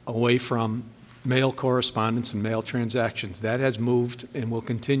away from mail correspondence and mail transactions. That has moved and will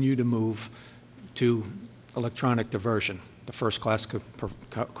continue to move to electronic diversion. the first-class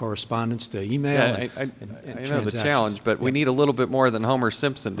correspondence, the email. Yeah, I know the transactions. challenge, but we need a little bit more than Homer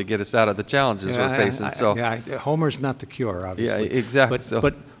Simpson to get us out of the challenges we're facing. Homer's not the cure, obviously. Yeah, exactly.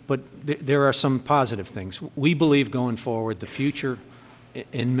 But there are some positive things. We believe going forward, the future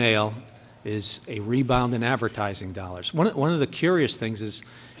in mail is a rebound in advertising dollars. One of the curious things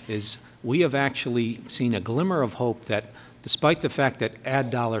is we have actually seen a glimmer of hope that despite the fact that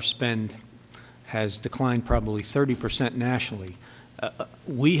ad dollar spend has declined probably 30% nationally,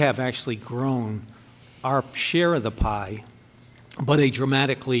 we have actually grown our share of the pie, but a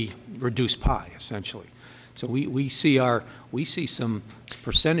dramatically reduced pie, essentially. So we see some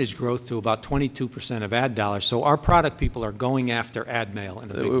percentage growth to about 22% of ad dollars. So our product people are going after ad mail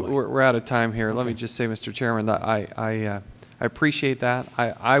in a big way. We're out of time here. Okay. Let me just say, Mr. Chairman, that I appreciate that.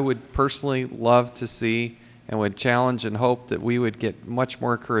 I would personally love to see and would challenge and hope that we would get much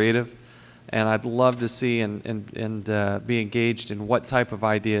more creative. And I'd love to see and be engaged in what type of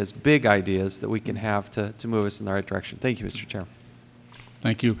ideas, big ideas, that we can have to move us in the right direction. Thank you, Mr. Chairman.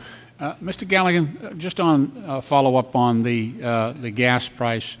 Thank you. Mr. Galligan, just on follow-up on the gas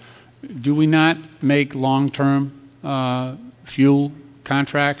price, do we not make long-term fuel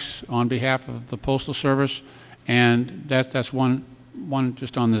contracts on behalf of the Postal Service? And that's one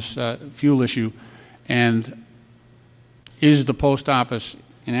just on this fuel issue. And is the Post Office,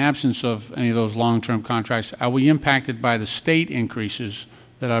 in absence of any of those long-term contracts, are we impacted by the state increases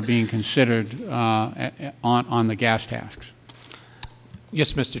that are being considered on the gas tax?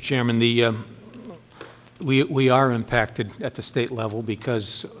 Yes, Mr. Chairman. We are impacted at the state level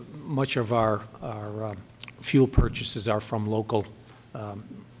because much of our fuel purchases are from local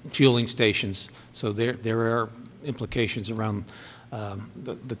fueling stations. So there are implications around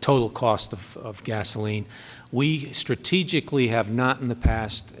the total cost of gasoline. We strategically have not in the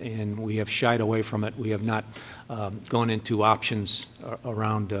past, and we have shied away from it. We have not gone into options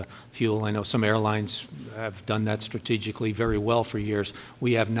around fuel. I know some airlines have done that strategically very well for years.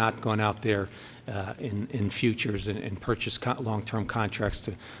 We have not gone out there in futures and purchased long-term contracts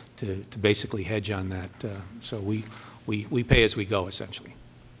to basically hedge on that. So we pay as we go, essentially.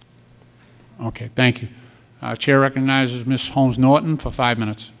 Okay, thank you. Chair recognizes Ms. Holmes-Norton for 5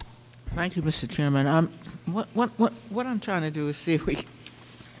 minutes. Thank you, Mr. Chairman. What I'm trying to do is see if we,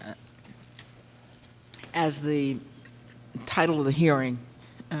 as the title of the hearing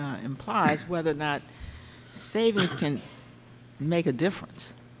implies, whether or not savings can make a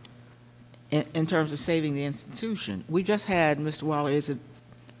difference in terms of saving the institution. We just had, Mr. Waller,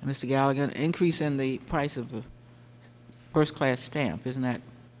 Mr. Gallagher, an increase in the price of a first-class stamp. Isn't that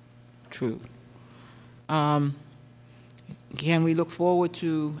true? Can we look forward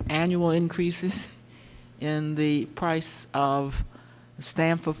to annual increases in the price of the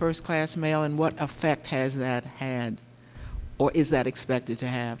stamp for first-class mail, and what effect has that had, or is that expected to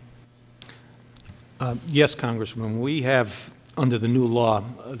have? Yes, Congressman. We have, under the new law,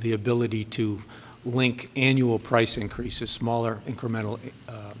 the ability to link annual price increases, smaller incremental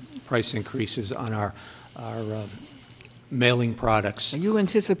price increases on our mailing products. And you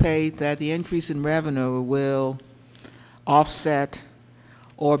anticipate that the increase in revenue will offset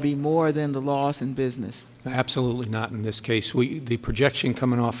or be more than the loss in business? Absolutely not in this case. The projection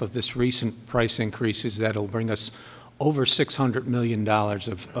coming off of this recent price increase is that it'll bring us over $600 million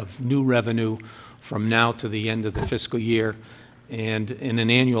of new revenue from now to the end of the fiscal year. And in an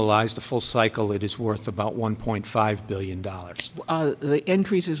annualized, the full cycle, it is worth about $1.5 billion. The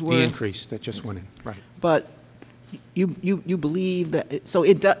increase is worth? The increase that just went in, right. But you believe that, so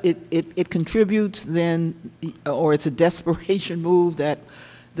it contributes then, or it's a desperation move that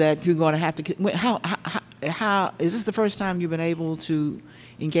you're going to have to, how, is this the first time you've been able to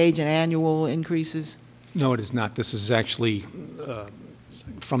engage in annual increases? No, it is not. This is actually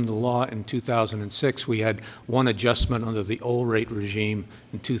from the law in 2006. We had one adjustment under the old rate regime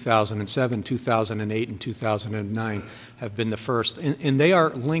in 2007, 2008, and 2009 have been the first. And they are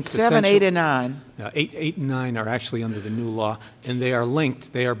linked. 7, 8, and 9. 8 and 9 are actually under the new law, and they are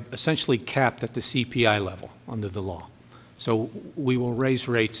linked. They are essentially capped at the CPI level under the law. So we will raise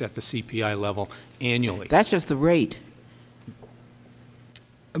rates at the CPI level annually. That's just the rate.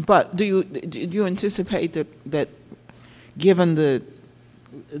 But do you anticipate that given the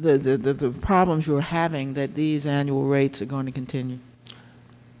problems you're having, that these annual rates are going to continue?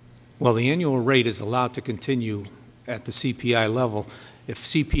 Well, the annual rate is allowed to continue at the CPI level. If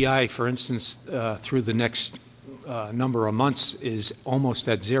CPI, for instance, through the next number of months is almost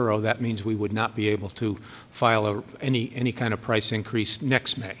at zero, that means we would not be able to file any kind of price increase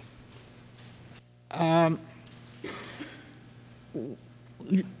next May.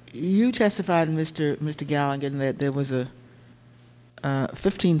 You testified, Mr. Galligan, that there was a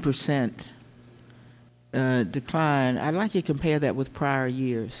 15% decline. I'd like you to compare that with prior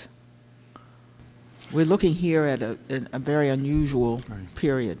years. We're looking here at a very unusual Right.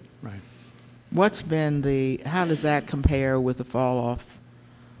 period. Right. What's been how does that compare with the fall off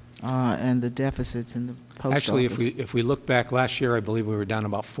and the deficits in the post Actually, office? if we look back last year, I believe we were down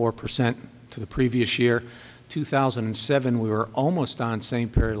about 4% to the previous year. 2007, we were almost on same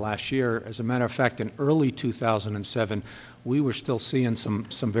period last year. As a matter of fact, in early 2007, we were still seeing some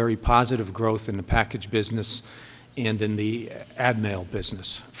very positive growth in the package business and in the ad mail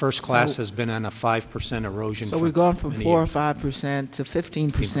business. First class has been on a 5% erosion. So for we've gone from many 4 or years. 5% to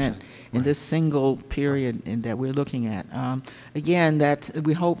 15% in right. this single period that we're looking at. Again,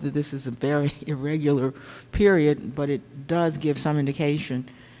 we hope that this is a very irregular period, but it does give some indication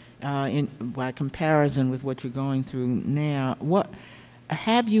by comparison with what you're going through now.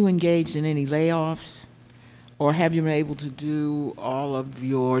 Have you engaged in any layoffs, or have you been able to do all of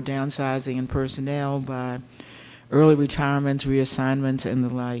your downsizing in personnel by early retirements, reassignments, and the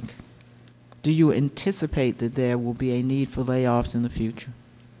like? Do you anticipate that there will be a need for layoffs in the future?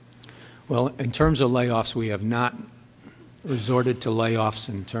 Well, in terms of layoffs, we have not resorted to layoffs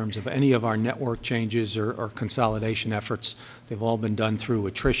in terms of any of our network changes or consolidation efforts. They've all been done through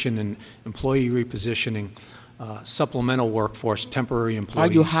attrition and employee repositioning, supplemental workforce, temporary employees.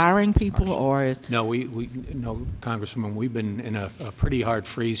 Are you hiring people, or? No, no, Congresswoman, we've been in a pretty hard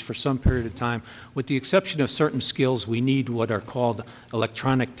freeze for some period of time. With the exception of certain skills, we need what are called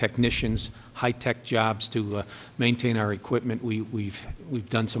electronic technicians, high-tech jobs to maintain our equipment. We've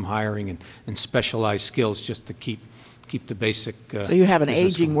done some hiring and specialized skills just to keep the basic So you have an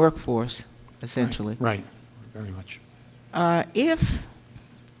business aging going. workforce, essentially. Right, very much.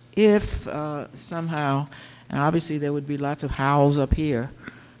 If somehow, and obviously there would be lots of howls up here,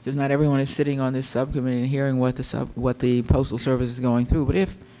 because not everyone is sitting on this subcommittee and hearing what the Postal Service is going through, but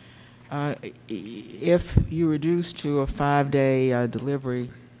if you reduce to a 5-day delivery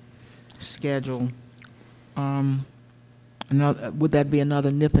schedule, would that be another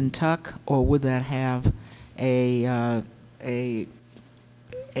nip and tuck, or would that have a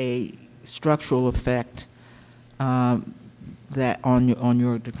structural effect that on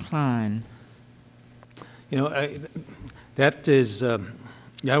your decline? You know, that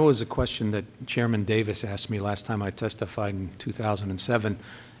was a question that Chairman Davis asked me last time I testified in 2007,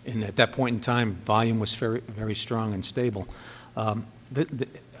 and at that point in time, volume was very, very strong and stable.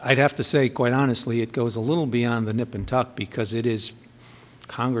 I'd have to say, quite honestly, it goes a little beyond the nip and tuck, because it is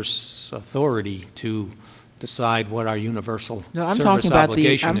Congress' authority to decide what our universal service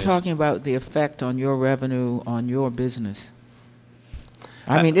obligation is. I'm talking about the effect on your revenue, on your business.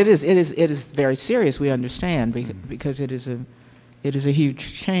 I mean, it is very serious. We understand, because it is a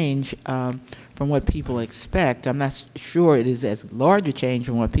huge change from what people expect. I'm not sure it is as large a change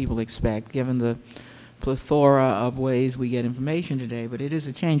from what people expect, given the plethora of ways we get information today. But it is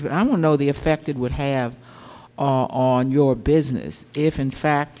a change. But I want to know the effect it would have on your business if, in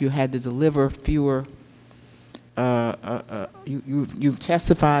fact, you had to deliver fewer. You've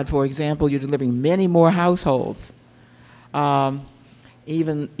testified, for example, you're delivering many more households.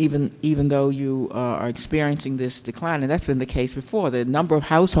 Even though you are experiencing this decline, and that's been the case before, the number of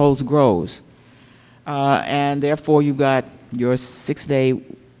households grows, and therefore you've got your 6-day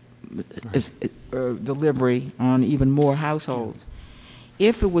delivery on even more households.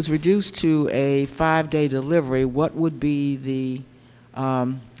 If it was reduced to a 5-day delivery, what would be the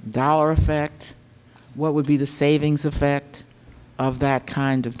dollar effect? What would be the savings effect of that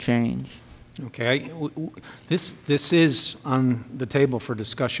kind of change? Okay, this is on the table for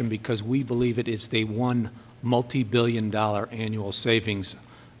discussion because we believe it is the one multi-billion-dollar annual savings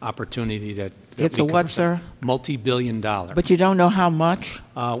opportunity that it's a what, sir? Multi-billion-dollar. But you don't know how much?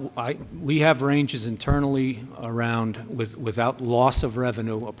 We have ranges internally around, without loss of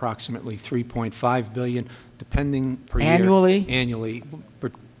revenue, approximately $3.5 billion, depending per year. Annually.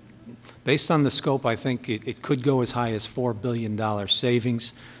 But based on the scope, I think it could go as high as $4 billion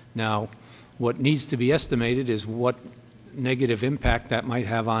savings. Now, what needs to be estimated is what negative impact that might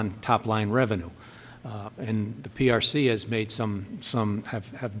have on top-line revenue. And the PRC has made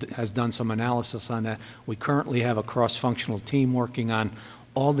has done some analysis on that. We currently have a cross-functional team working on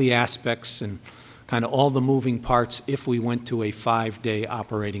all the aspects and kind of all the moving parts if we went to a 5-day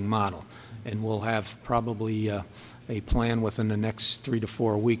operating model. And we'll have probably a plan within the next 3 to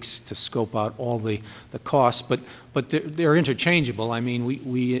 4 weeks to scope out all the costs, but they're interchangeable. I mean,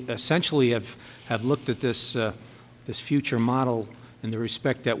 we essentially have looked at this future model in the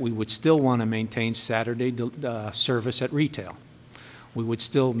respect that we would still want to maintain Saturday service at retail. We would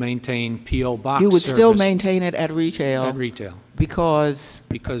still maintain P.O. box You would service still maintain it at retail at retail because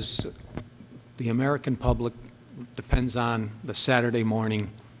because the American public depends on the Saturday morning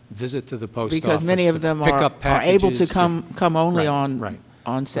visit to the post office. because many to of them pick are, up are able to packages. come only Right, on right.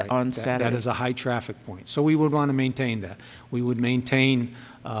 on Right. Saturday. That is a high traffic point. So we would want to maintain that. We would maintain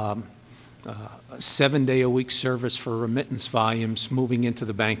a 7-day-a-week service for remittance volumes moving into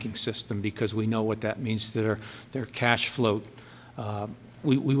the banking system because we know what that means to their cash float.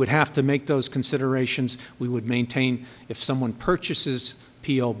 We would have to make those considerations. We would maintain, if someone purchases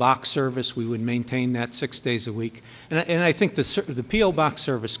P.O. box service, we would maintain that 6 days a week. And I think the P.O. box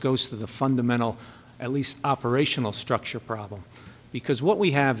service goes to the fundamental, at least operational structure problem. Because what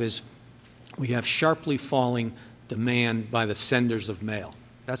we have is we have sharply falling demand by the senders of mail.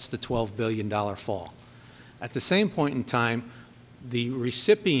 That's the $12 billion fall. At the same point in time, the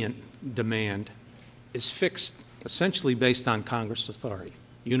recipient demand is fixed essentially based on Congress authority,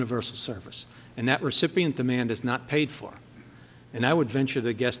 universal service. And that recipient demand is not paid for. And I would venture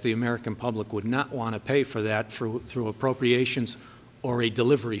to guess the American public would not want to pay for that through appropriations or a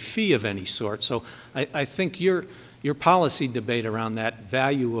delivery fee of any sort. So I think your policy debate around that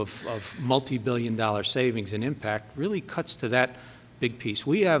value of multi-billion-dollar savings and impact really cuts to that big piece.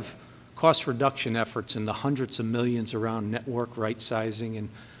 We have cost reduction efforts in the hundreds of millions around network right-sizing and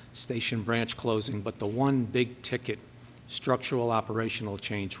station branch closing, but the one big-ticket structural operational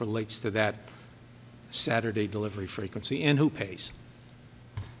change relates to that Saturday delivery frequency, and who pays.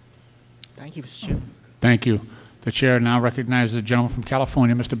 Thank you, Mr. Chairman. Thank you. The chair now recognizes the gentleman from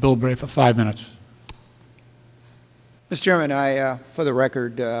California, Mr. Bilbray, for 5 minutes. Mr. Chairman, I, for the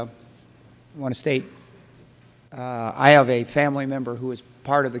record, want to state I have a family member who is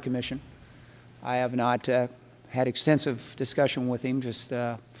part of the commission. I have not had extensive discussion with him, just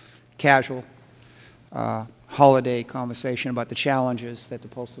casual holiday conversation about the challenges that the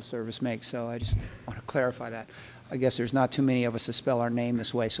Postal Service makes. So I just want to clarify that. I guess there's not too many of us to spell our name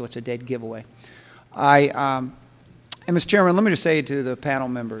this way, so it's a dead giveaway. And Mr. Chairman, let me just say to the panel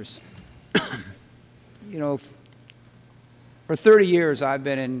members, you know, for 30 years I've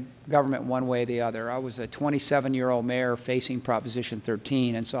been in government one way or the other. I was a 27-year-old mayor facing Proposition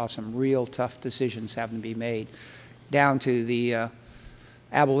 13 and saw some real tough decisions having to be made, down to the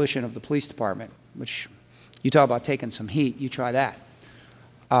abolition of the police department, which you talk about taking some heat, you try that.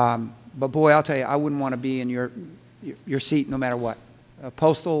 But boy, I'll tell you, I wouldn't want to be in your seat no matter what.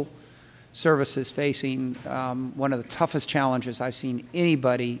 Postal Service is facing one of the toughest challenges I've seen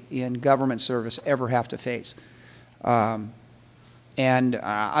anybody in government service ever have to face. And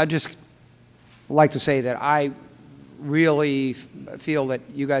I'd just like to say that I really feel that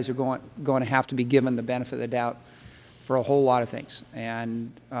you guys are going to have to be given the benefit of the doubt for a whole lot of things.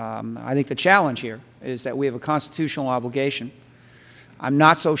 And I think the challenge here is that we have a constitutional obligation. I'm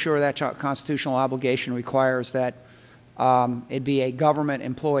not so sure that constitutional obligation requires that it be a government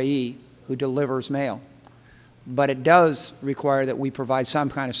employee who delivers mail. But it does require that we provide some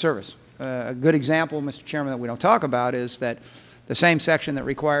kind of service. A good example, Mr. Chairman, that we don't talk about is that the same section that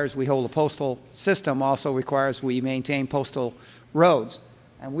requires we hold a postal system also requires we maintain postal roads.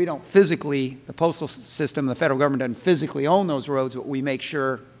 And we don't physically, the postal system, the federal government doesn't physically own those roads, but we make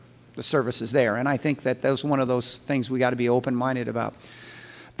sure the service is there. And I think that that's one of those things we got to be open-minded about.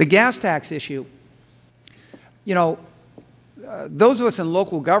 The gas tax issue, you know, those of us in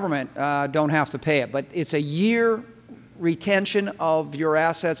local government don't have to pay it, but it's a year retention of your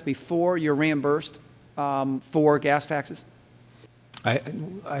assets before you're reimbursed for gas taxes. I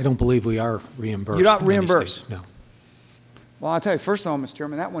don't believe we are reimbursed. You're not in many reimbursed? states, no. Well, I'll tell you, first of all, Mr.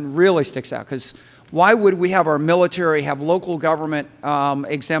 Chairman, that one really sticks out, because why would we have our military have local government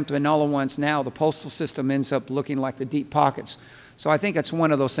exempt vanilla ones now? The postal system ends up looking like the deep pockets. So I think it's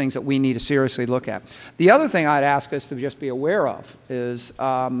one of those things that we need to seriously look at. The other thing I'd ask us to just be aware of is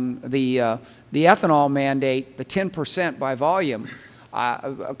the ethanol mandate, the 10% by volume,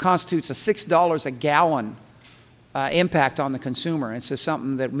 constitutes a $6 a gallon impact on the consumer. It's just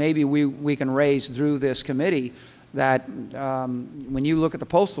something that maybe we can raise through this committee, that when you look at the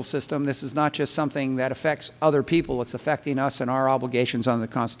postal system, this is not just something that affects other people, it's affecting us and our obligations under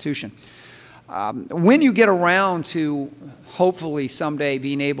the Constitution. When you get around to hopefully someday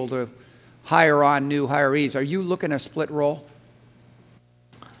being able to hire on new hirees, are you looking at a split roll?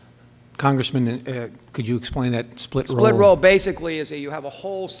 Congressman, could you explain that split roll? Split roll basically is that you have a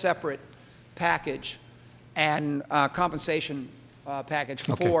whole separate package and compensation package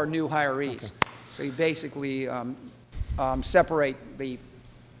for new hirees. Okay. So you basically separate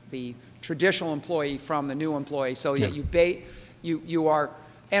the traditional employee from the new employee, so that you are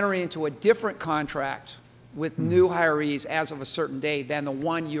entering into a different contract with new hirees as of a certain day than the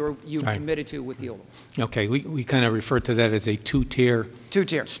one you've Right. committed to with the old one. Okay, we kind of refer to that as a two-tier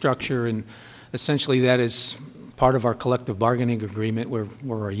Two-tier. structure, and essentially that is part of our collective bargaining agreement.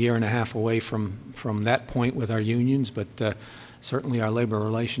 We're a year and a half away from that point with our unions, but certainly our labor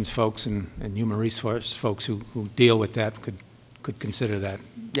relations folks and human resource folks who deal with that could consider that.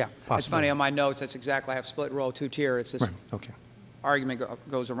 Yeah, it's possible. funny, on my notes, that's exactly, I have split roll, two-tier, it's this Right, okay. argument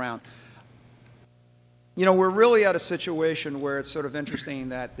goes around. You know, we're really at a situation where it's sort of interesting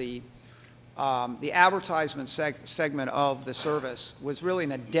that the advertisement segment of the service was really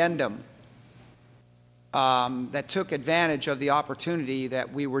an addendum that took advantage of the opportunity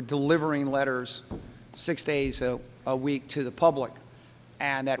that we were delivering letters 6 days a week to the public,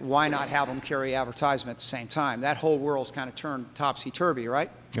 and that why not have them carry advertisement at the same time? That whole world's kind of turned topsy-turvy, right?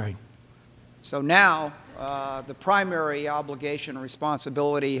 Right. So now the primary obligation and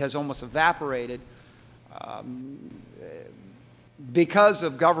responsibility has almost evaporated because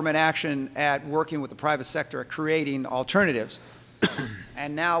of government action at working with the private sector at creating alternatives.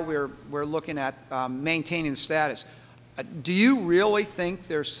 And now we're looking at maintaining the status. Do you really think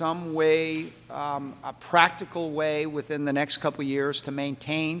there's some way, a practical way within the next couple of years to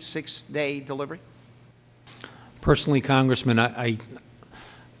maintain 6-day delivery? Personally, Congressman,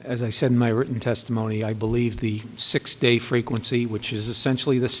 as I said in my written testimony, I believe the 6-day frequency, which is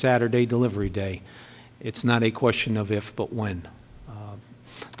essentially the Saturday delivery day, it's not a question of if, but when.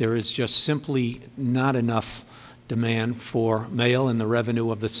 There is just simply not enough demand for mail and the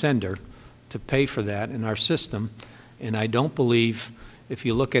revenue of the sender to pay for that in our system. And I don't believe, if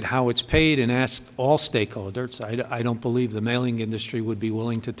you look at how it's paid and ask all stakeholders, I don't believe the mailing industry would be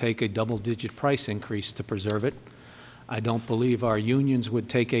willing to take a double-digit price increase to preserve it. I don't believe our unions would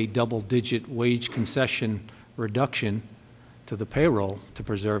take a double-digit wage concession reduction to the payroll to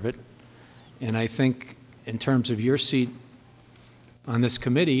preserve it. And I think in terms of your seat on this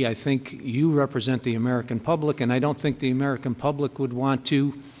committee, I think you represent the American public, and I don't think the American public would want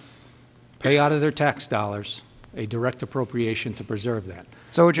to pay out of their tax dollars a direct appropriation to preserve that.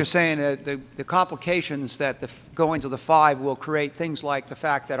 So what you're saying, that the complications that going to the 5 will create things like the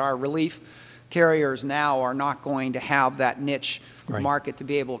fact that our relief carriers now are not going to have that niche Right. market to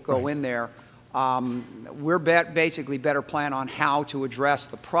be able to go Right. in there. We're basically better plan on how to address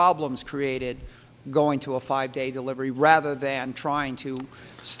the problems created going to a 5-day delivery rather than trying to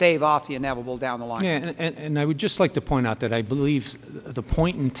stave off the inevitable down the line. Yeah, and I would just like to point out that I believe the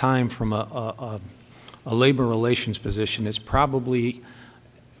point in time from a labor relations position is probably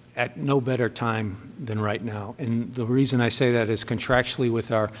at no better time than right now. And the reason I say that is contractually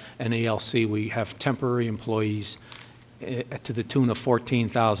with our NALC, we have temporary employees to the tune of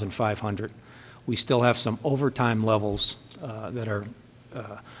 14,500. We still have some overtime levels that are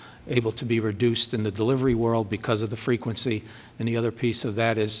able to be reduced in the delivery world because of the frequency. And the other piece of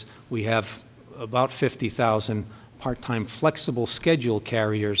that is we have about 50,000 part-time flexible schedule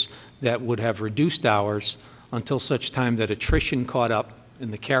carriers that would have reduced hours until such time that attrition caught up in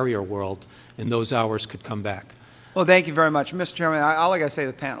the carrier world and those hours could come back. Well, thank you very much. Mr. Chairman, all I got to say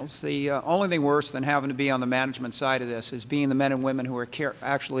to the panels, the only thing worse than having to be on the management side of this is being the men and women who are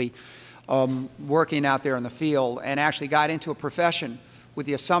actually working out there in the field and actually got into a profession with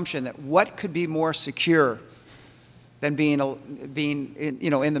the assumption that what could be more secure than being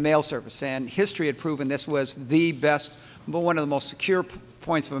in the mail service. And history had proven this was the best, one of the most secure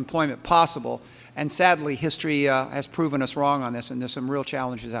points of employment possible. And sadly, history has proven us wrong on this, and there's some real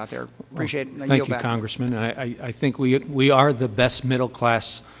challenges out there. Appreciate it. Thank you, Congressman. I think we are the best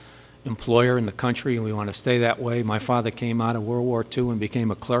middle-class employer in the country, and we want to stay that way. My father came out of World War II and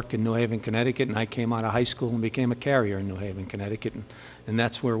became a clerk in New Haven, Connecticut, and I came out of high school and became a carrier in New Haven, Connecticut, and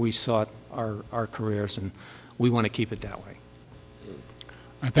that's where we sought our careers, and we want to keep it that way.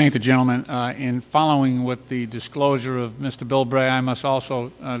 I thank the gentleman. In following with the disclosure of Mr. Bill Bray, I must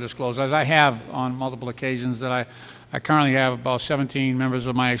also disclose, as I have on multiple occasions, that I currently have about 17 members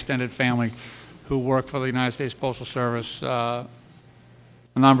of my extended family who work for the United States Postal Service.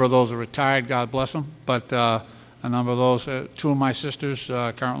 A number of those are retired, God bless them, but a number of those, 2 of my sisters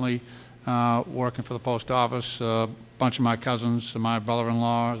currently working for the post office, a bunch of my cousins, my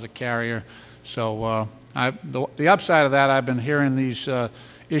brother-in-law is a carrier. So the upside of that, I've been hearing these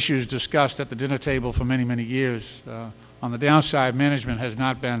issues discussed at the dinner table for many, many years. On the downside, management has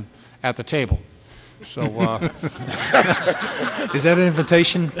not been at the table. So, is that an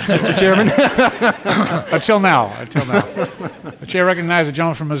invitation, Mr. Chairman? Until now. The chair recognizes the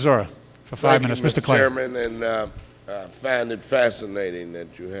gentleman from Missouri for 5 minutes. Mr. Clay. Chairman, and I find it fascinating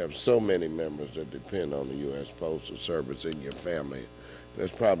that you have so many members that depend on the U.S. Postal Service in your family.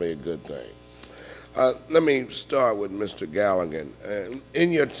 That's probably a good thing. Let me start with Mr. Gallagher.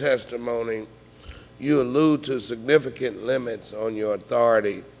 In your testimony, you allude to significant limits on your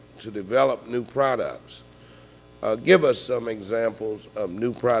authority to develop new products. Give us some examples of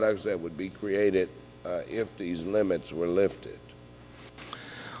new products that would be created if these limits were lifted.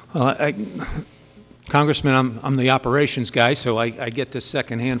 Well, Congressman, I'm the operations guy, so I get this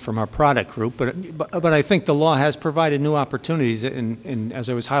secondhand from our product group, but I think the law has provided new opportunities, and as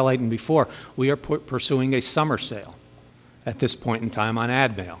I was highlighting before, we are pursuing a summer sale at this point in time on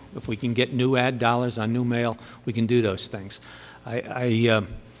ad mail. If we can get new ad dollars on new mail, we can do those things. I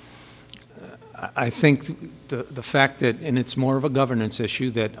think the fact that, and it's more of a governance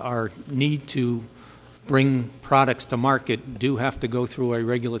issue, that our need to bring products to market do have to go through a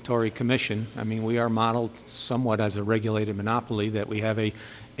regulatory commission. I mean, we are modeled somewhat as a regulated monopoly, that we have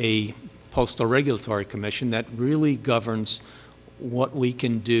a postal regulatory commission that really governs what we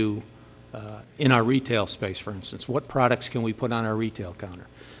can do in our retail space, for instance. What products can we put on our retail counter?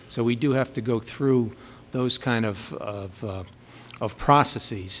 So we do have to go through those kind of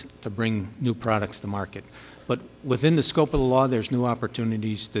processes to bring new products to market. But within the scope of the law, there's new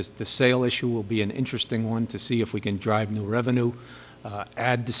opportunities. The sale issue will be an interesting one to see if we can drive new revenue,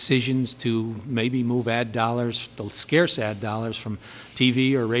 add decisions to maybe move ad dollars, the scarce ad dollars, from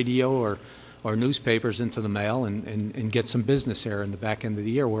TV or radio or newspapers into the mail, and get some business here in the back end of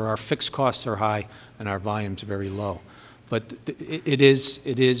the year where our fixed costs are high and our volume's very low. But it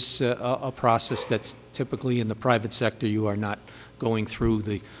is a process that's typically in the private sector. You are not going through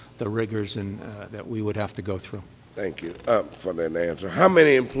the rigors that we would have to go through. Thank you for that answer. How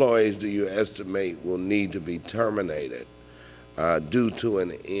many employees do you estimate will need to be terminated due to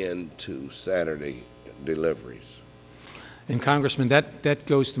an end to Saturday deliveries? And Congressman, that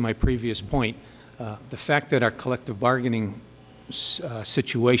goes to my previous point. The fact that our collective bargaining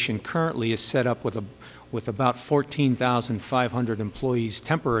situation currently is set up with about 14,500 employees,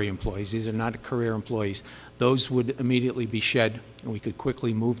 temporary employees. These are not career employees. Those would immediately be shed, and we could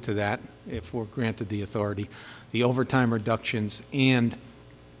quickly move to that if we're granted the authority. The overtime reductions, and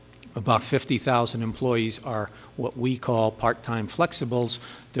about 50,000 employees are what we call part-time flexibles.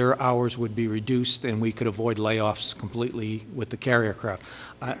 Their hours would be reduced, and we could avoid layoffs completely with the carrier craft.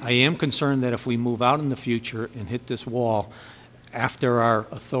 I am concerned that if we move out in the future and hit this wall, after our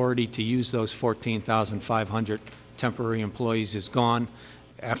authority to use those 14,500 temporary employees is gone,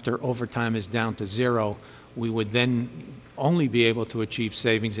 after overtime is down to zero, we would then only be able to achieve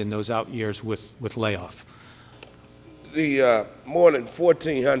savings in those out years with layoff. The more than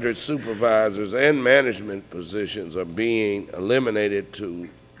 1,400 supervisors and management positions are being eliminated to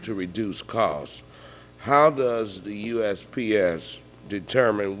reduce costs. How does the USPS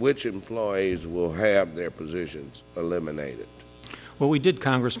determine which employees will have their positions eliminated? What we did,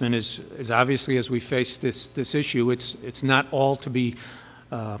 Congressman, is obviously as we face this issue, it's not all to be,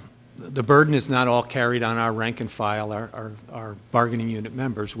 the burden is not all carried on our rank and file, our bargaining unit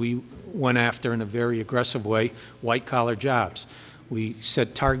members. We went after, in a very aggressive way, white-collar jobs. We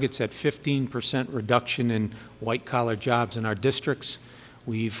set targets at 15% reduction in white-collar jobs in our districts.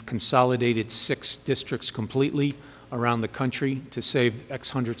 We've consolidated 6 districts completely around the country to save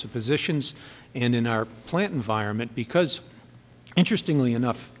X hundreds of positions. And in our plant environment, because interestingly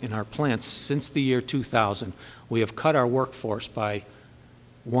enough, in our plants, since the year 2000, we have cut our workforce by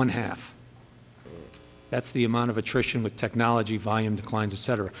 1/2. That's the amount of attrition with technology, volume declines, et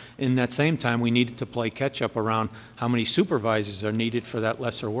cetera. In that same time, we needed to play catch-up around how many supervisors are needed for that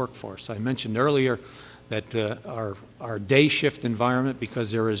lesser workforce. I mentioned earlier that our day shift environment,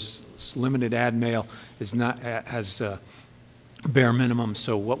 because there is limited ad mail, has bare minimum.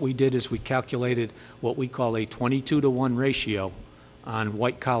 So what we did is we calculated what we call a 22-to-1 ratio on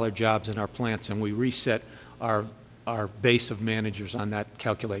white-collar jobs in our plants, and we reset our base of managers on that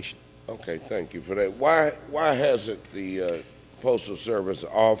calculation. Okay, thank you for that. Why hasn't the Postal Service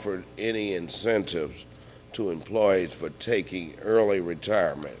offered any incentives to employees for taking early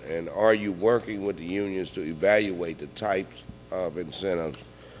retirement? And are you working with the unions to evaluate the types of incentives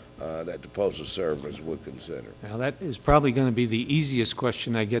that the Postal Service would consider? Now, that is probably going to be the easiest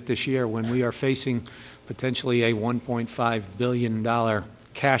question I get this year when we are facing potentially a $1.5 billion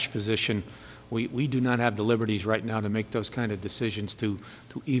cash position. We do not have the liberties right now to make those kind of decisions to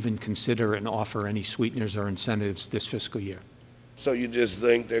even consider and offer any sweeteners or incentives this fiscal year. So you just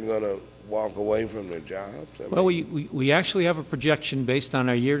think they're going to walk away from their jobs? Well, we actually have a projection based on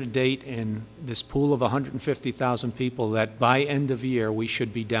our year-to-date and this pool of 150,000 people that by end of year we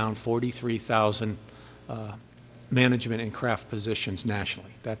should be down 43,000 management and craft positions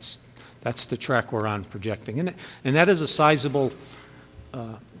nationally. That's the track we're on projecting. And that is a sizable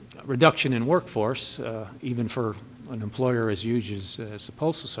reduction in workforce, even for an employer as huge as the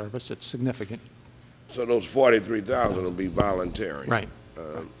Postal Service, it's significant. So those 43,000 will be voluntary? Right.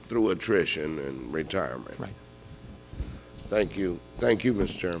 Through attrition and retirement? Right. Thank you. Thank you,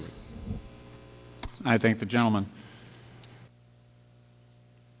 Mr. Chairman. I thank the gentleman.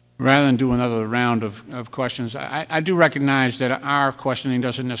 Rather than do another round of questions, I do recognize that our questioning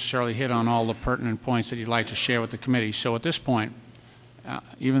doesn't necessarily hit on all the pertinent points that you'd like to share with the committee. So at this point,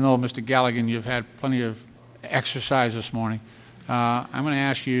 even though, Mr. Galligan, you've had plenty of exercise this morning, I'm going to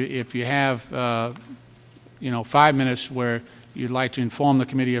ask you if you have, 5 minutes where you'd like to inform the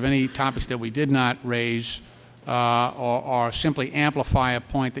committee of any topics that we did not raise or simply amplify a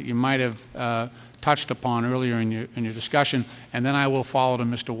point that you might have touched upon earlier in your discussion, and then I will follow to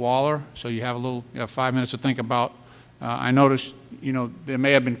Mr. Waller. So you have 5 minutes to think about. I noticed, there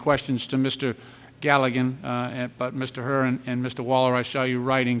may have been questions to Mr. Galligan, but Mr. Herr and Mr. Waller, I saw you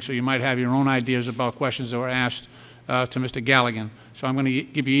writing, so you might have your own ideas about questions that were asked to Mr. Galligan. So I'm going to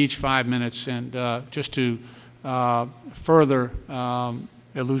give you each 5 minutes, and just to further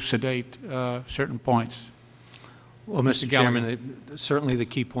elucidate certain points. Well, Mr. Chairman, certainly the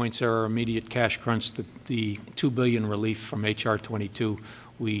key points are our immediate cash crunch, the $2 billion relief from H.R. 22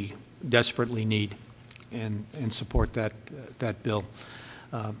 we desperately need and support that bill.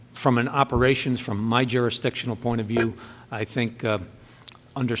 From an operations, from my jurisdictional point of view, I think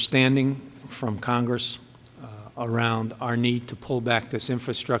understanding from Congress around our need to pull back this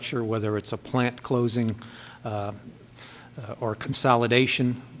infrastructure, whether it's a plant closing or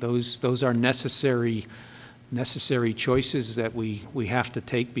consolidation, those are necessary choices that we have to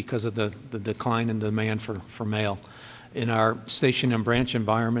take because of the decline in demand for mail. In our station and branch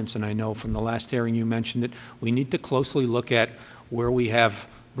environments, and I know from the last hearing you mentioned it, we need to closely look at where we have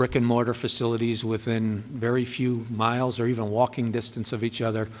brick and mortar facilities within very few miles or even walking distance of each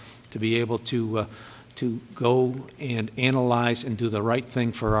other to be able to go and analyze and do the right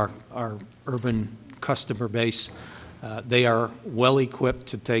thing for our urban customer base. They are well equipped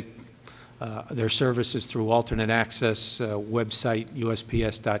to take their services through alternate access, website,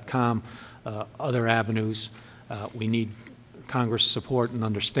 USPS.com, other avenues. We need Congress support and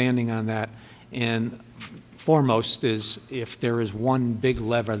understanding on that. And foremost is if there is one big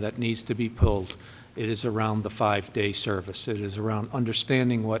lever that needs to be pulled, it is around the 5-day service. It is around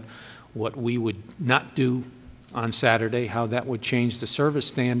understanding what we would not do on Saturday, how that would change the service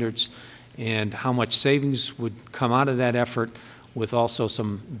standards, and how much savings would come out of that effort, with also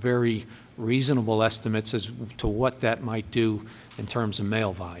some very reasonable estimates as to what that might do in terms of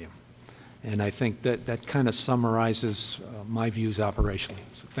mail volume. And I think that kind of summarizes my views operationally.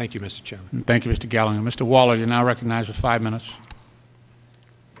 So thank you, Mr. Chairman. Thank you, Mr. Galligan. Mr. Waller, you're now recognized with 5 minutes.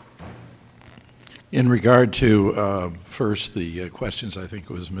 In regard to, first, the questions I think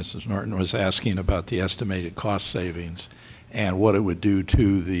it was Mrs. Norton was asking about the estimated cost savings and what it would do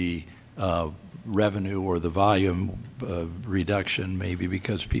to the revenue or the volume reduction, maybe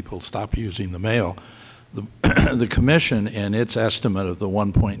because people stop using the mail. The Commission, in its estimate of the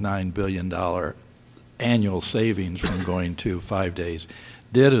 $1.9 billion annual savings from going to 5 days,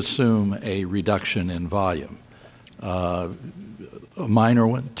 did assume a reduction in volume. A minor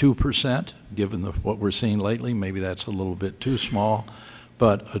one, 2%, given what we're seeing lately. Maybe that's a little bit too small,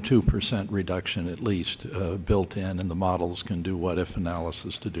 but a 2% reduction at least built in, and the models can do what-if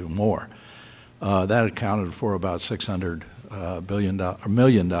analysis to do more. That accounted for about $600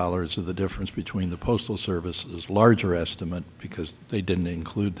 million of the difference between the Postal Service's larger estimate, because they didn't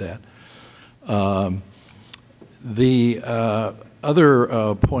include that. The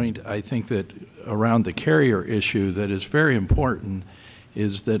other point I think that around the carrier issue that is very important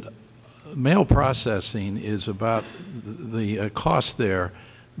is that mail processing is about the cost there,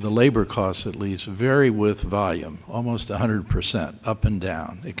 the labor costs at least, vary with volume, almost 100% up and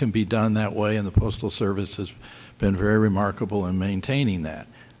down. It can be done that way, and the Postal Service has been very remarkable in maintaining that.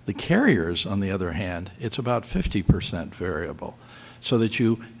 The carriers, on the other hand, it's about 50% variable, so that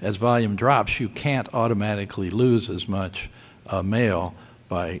you, as volume drops, you can't automatically lose as much mail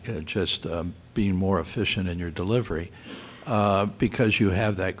by just being more efficient in your delivery because you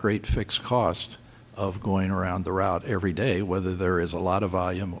have that great fixed cost of going around the route every day, whether there is a lot of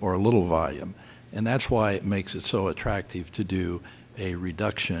volume or a little volume. And that's why it makes it so attractive to do a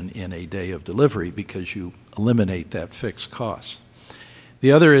reduction in a day of delivery, because you eliminate that fixed cost.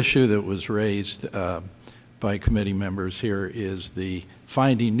 The other issue that was raised by committee members here is the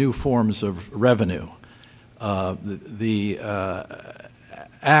finding new forms of revenue. The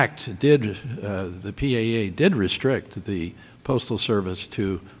Act did, the PAA did restrict the Postal Service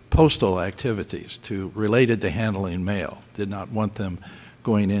to postal activities related to handling mail, did not want them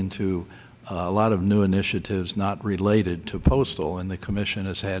going into a lot of new initiatives not related to postal, and the Commission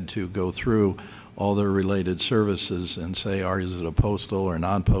has had to go through all their related services and say, is it a postal or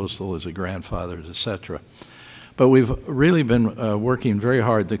non-postal, is it grandfathered, et cetera. But we've really been working very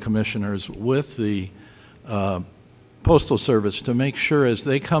hard, the commissioners, with the Postal Service to make sure as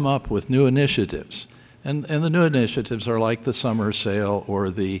they come up with new initiatives, and the new initiatives are like the summer sale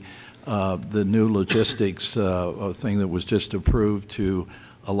or the new logistics thing that was just approved to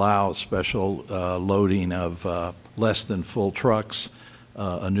allow special loading of less than full trucks,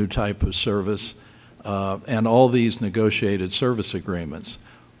 a new type of service, and all these negotiated service agreements.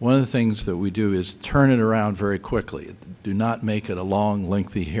 One of the things that we do is turn it around very quickly. Do not make it a long,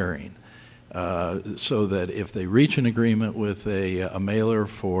 lengthy hearing. So that if they reach an agreement with a mailer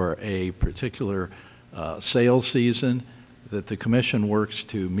for a particular sales season, that the Commission works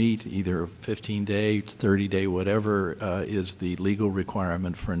to meet either 15-day, 30-day, whatever is the legal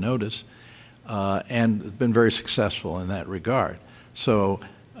requirement for notice, and been very successful in that regard. So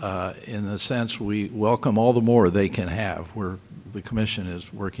in a sense, we welcome all the more they can have. The Commission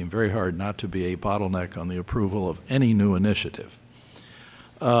is working very hard not to be a bottleneck on the approval of any new initiative.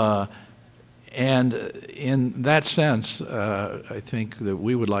 And in that sense, I think that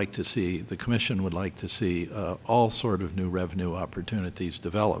we would like to see, the Commission would like to see all sort of new revenue opportunities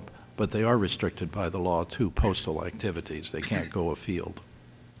develop, but they are restricted by the law to postal activities. They can't go afield.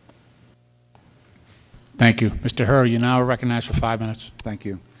 Thank you. Mr. Herr, you now are recognized for 5 minutes. Thank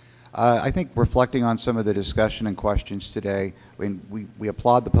you. I think reflecting on some of the discussion and questions today, we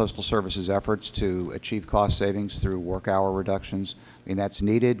applaud the Postal Service's efforts to achieve cost savings through work hour reductions. I mean, that's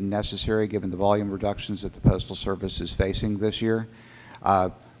needed and necessary given the volume reductions that the Postal Service is facing this year.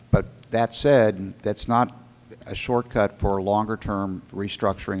 But that said, that's not a shortcut for longer-term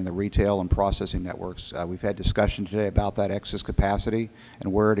restructuring the retail and processing networks. We've had discussion today about that excess capacity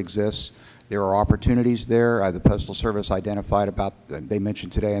and where it exists. There are opportunities there. The Postal Service identified they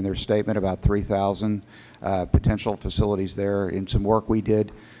mentioned today in their statement about 3,000 potential facilities there. In some work we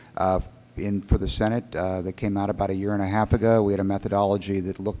did for the Senate that came out about a year and a half ago, we had a methodology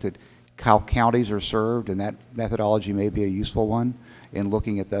that looked at how counties are served, and that methodology may be a useful one in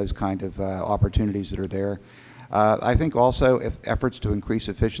looking at those kind of opportunities that are there. I think also efforts to increase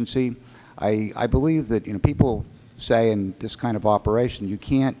efficiency. I believe that people say in this kind of operation you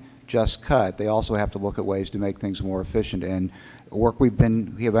can't just cut. They also have to look at ways to make things more efficient. And work we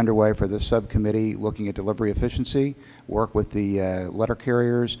have underway for this subcommittee looking at delivery efficiency, work with the letter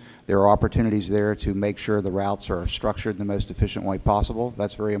carriers. There are opportunities there to make sure the routes are structured in the most efficient way possible.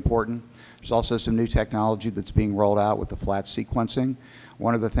 That's very important. There's also some new technology that's being rolled out with the flat sequencing.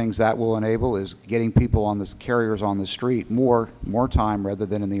 One of the things that will enable is getting people on the carriers on the street more time rather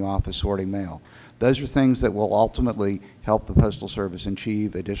than in the office sorting mail. Those are things that will ultimately help the Postal Service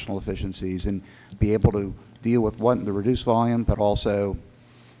achieve additional efficiencies and be able to deal with the reduced volume, but also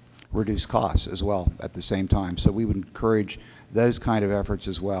reduce costs as well at the same time. So we would encourage those kind of efforts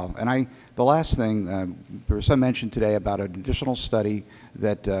as well. And the last thing, there was some mention today about an additional study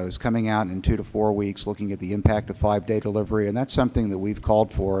that is coming out in 2 to 4 weeks looking at the impact of 5-day delivery, and that's something that we've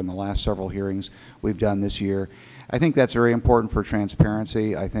called for in the last several hearings we've done this year. I think that's very important for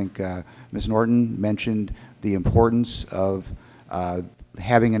transparency. I think Ms. Norton mentioned the importance of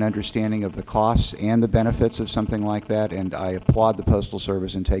having an understanding of the costs and the benefits of something like that, and I applaud the Postal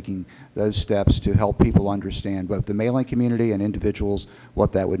Service in taking those steps to help people understand, both the mailing community and individuals,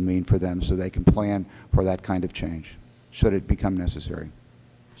 what that would mean for them so they can plan for that kind of change, should it become necessary.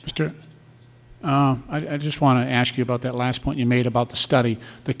 Mr. I just want to ask you about that last point you made about the study.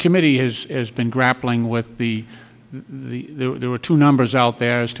 The committee has been grappling with there were two numbers out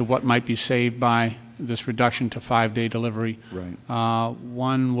there as to what might be saved by this reduction to 5-day delivery. Right.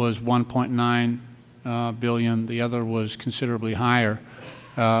 One was $1.9 billion. The other was considerably higher.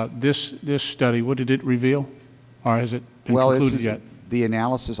 This study, what did it reveal, or has it been concluded yet? The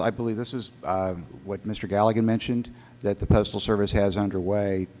analysis, I believe this is what Mr. Galligan mentioned, that the Postal Service has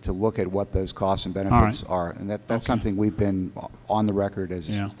underway to look at what those costs and benefits are, and that's something we've been on the record as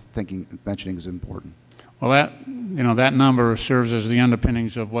mentioning is important. Well, that number serves as the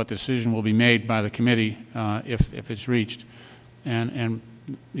underpinnings of what decision will be made by the committee if it's reached, and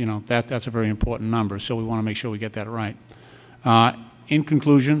that's a very important number. So we want to make sure we get that right. In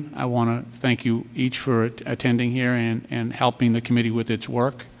conclusion, I want to thank you each for attending here and helping the committee with its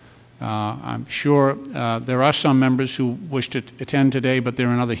work. I'm sure there are some members who wish to attend today, but they're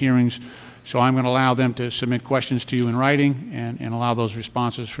in other hearings. So I'm going to allow them to submit questions to you in writing and allow those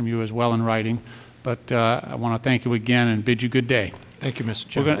responses from you as well in writing. But I want to thank you again and bid you good day. Thank you, Mr.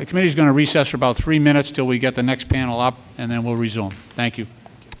 Chairman. The committee's going to recess for about 3 minutes till we get the next panel up, and then we'll resume. Thank you.